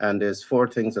 And there's four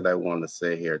things that I want to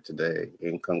say here today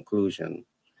in conclusion.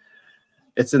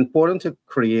 It's important to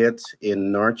create a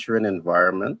nurturing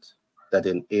environment that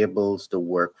enables the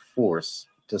workforce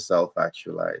to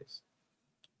self-actualize.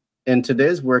 In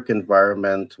today's work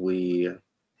environment, the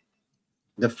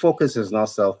focus is not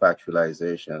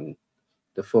self-actualization.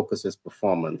 The focus is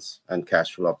performance and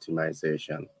cash flow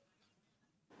optimization.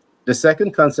 The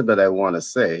second concept that I want to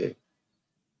say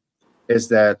is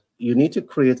that you need to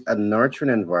create a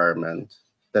nurturing environment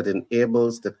that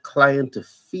enables the client to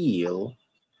feel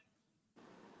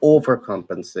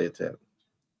overcompensated.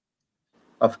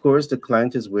 Of course, the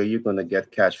client is where you're going to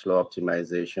get cash flow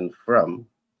optimization from.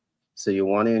 So you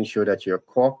want to ensure that your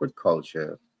corporate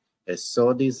culture is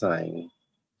so designed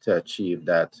to achieve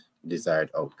that desired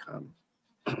outcome.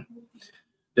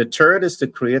 The third is to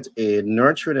create a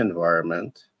nurtured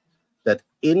environment that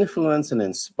influence and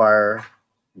inspire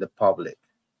the public.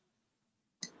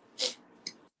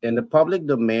 In the public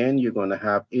domain, you're going to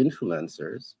have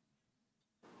influencers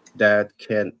that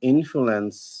can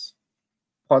influence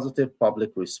positive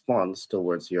public response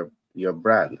towards your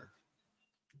brand.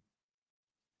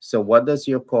 So what does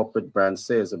your corporate brand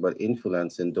say about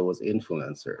influencing those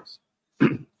influencers?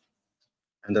 And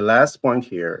the last point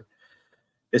here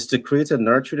is to create a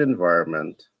nurtured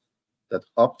environment that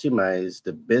optimize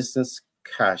the business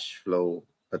cash flow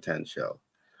potential.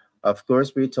 Of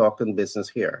course, we're talking business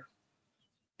here.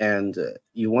 And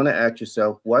you want to ask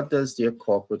yourself, what does their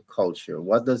corporate culture,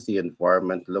 what does the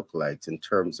environment look like in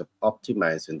terms of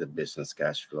optimizing the business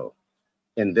cash flow?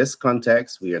 In this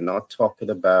context, we are not talking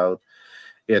about,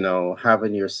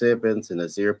 having your savings in a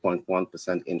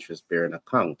 0.1% interest bearing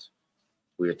account.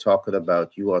 We are talking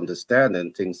about you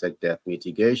understanding things like debt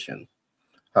mitigation,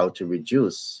 how to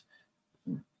reduce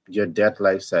your debt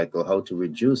life cycle, how to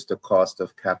reduce the cost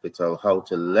of capital, how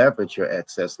to leverage your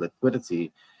excess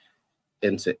liquidity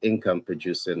into income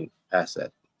producing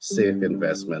asset, safe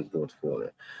investment portfolio.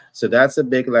 So that's a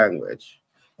big language.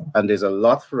 And there's a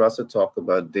lot for us to talk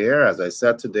about there. As I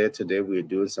said today we're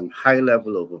doing some high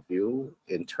level overview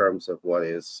in terms of what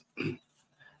is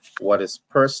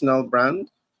personal brand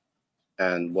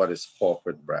and what is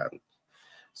corporate brand.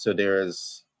 So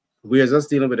we are just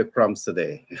dealing with the crumbs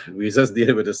today. We're just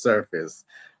dealing with the surface.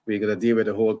 We're going to deal with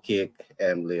the whole cake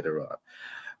later on.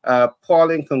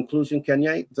 Paul, in conclusion, can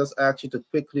I just ask you to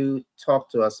quickly talk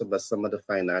to us about some of the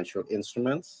financial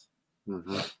instruments?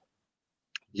 Mm-hmm.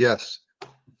 Yes.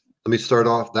 Let me start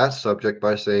off that subject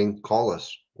by saying, call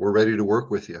us. We're ready to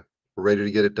work with you. We're ready to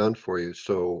get it done for you.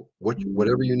 So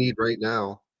whatever you need right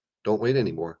now, don't wait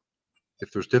anymore.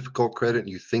 If there's difficult credit and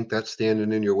you think that's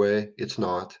standing in your way, it's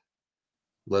not.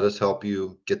 Let us help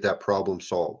you get that problem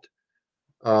solved.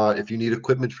 If you need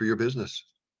equipment for your business,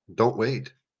 don't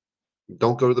wait.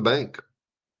 Don't go to the bank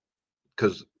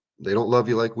because they don't love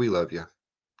you like we love you.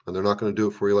 And they're not going to do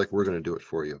it for you like we're going to do it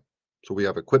for you. So we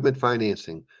have equipment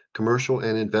financing, commercial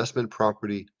and investment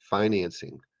property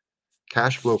financing,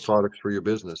 cash flow products for your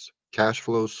business. Cash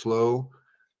flow slow,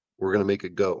 we're going to make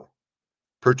it go.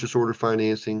 Purchase order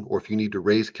financing, or if you need to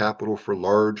raise capital for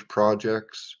large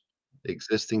projects,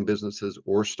 existing businesses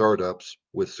or startups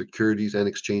with Securities and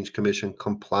Exchange Commission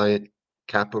compliant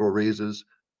capital raises,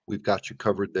 we've got you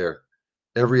covered there.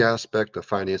 Every aspect of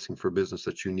financing for business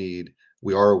that you need,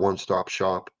 we are a one-stop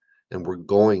shop, and we're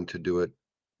going to do it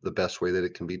the best way that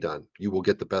it can be done. You will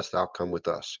get the best outcome with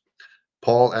us.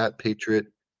 Paul at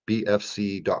patriotbnc.com.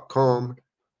 bfc.com.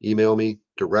 Email me,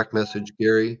 direct message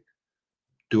Gary.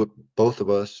 Do it, both of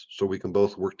us, so we can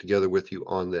both work together with you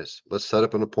on this. Let's set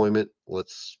up an appointment.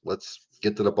 Let's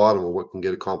get to the bottom of what can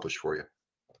get accomplished for you.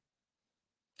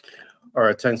 All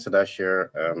right, thanks for that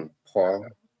share, Paul.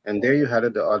 And there you had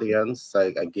it, the audience.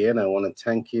 Again, I want to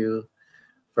thank you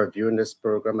for viewing this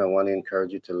program. I want to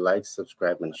encourage you to like,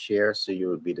 subscribe, and share so you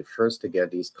will be the first to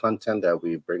get these content that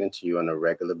we bring to you on a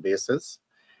regular basis.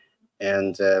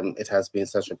 And it has been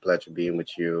such a pleasure being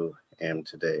with you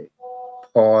today.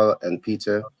 Paul and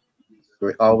Peter,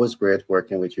 always great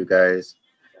working with you guys,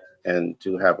 and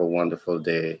do have a wonderful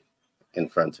day in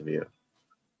front of you.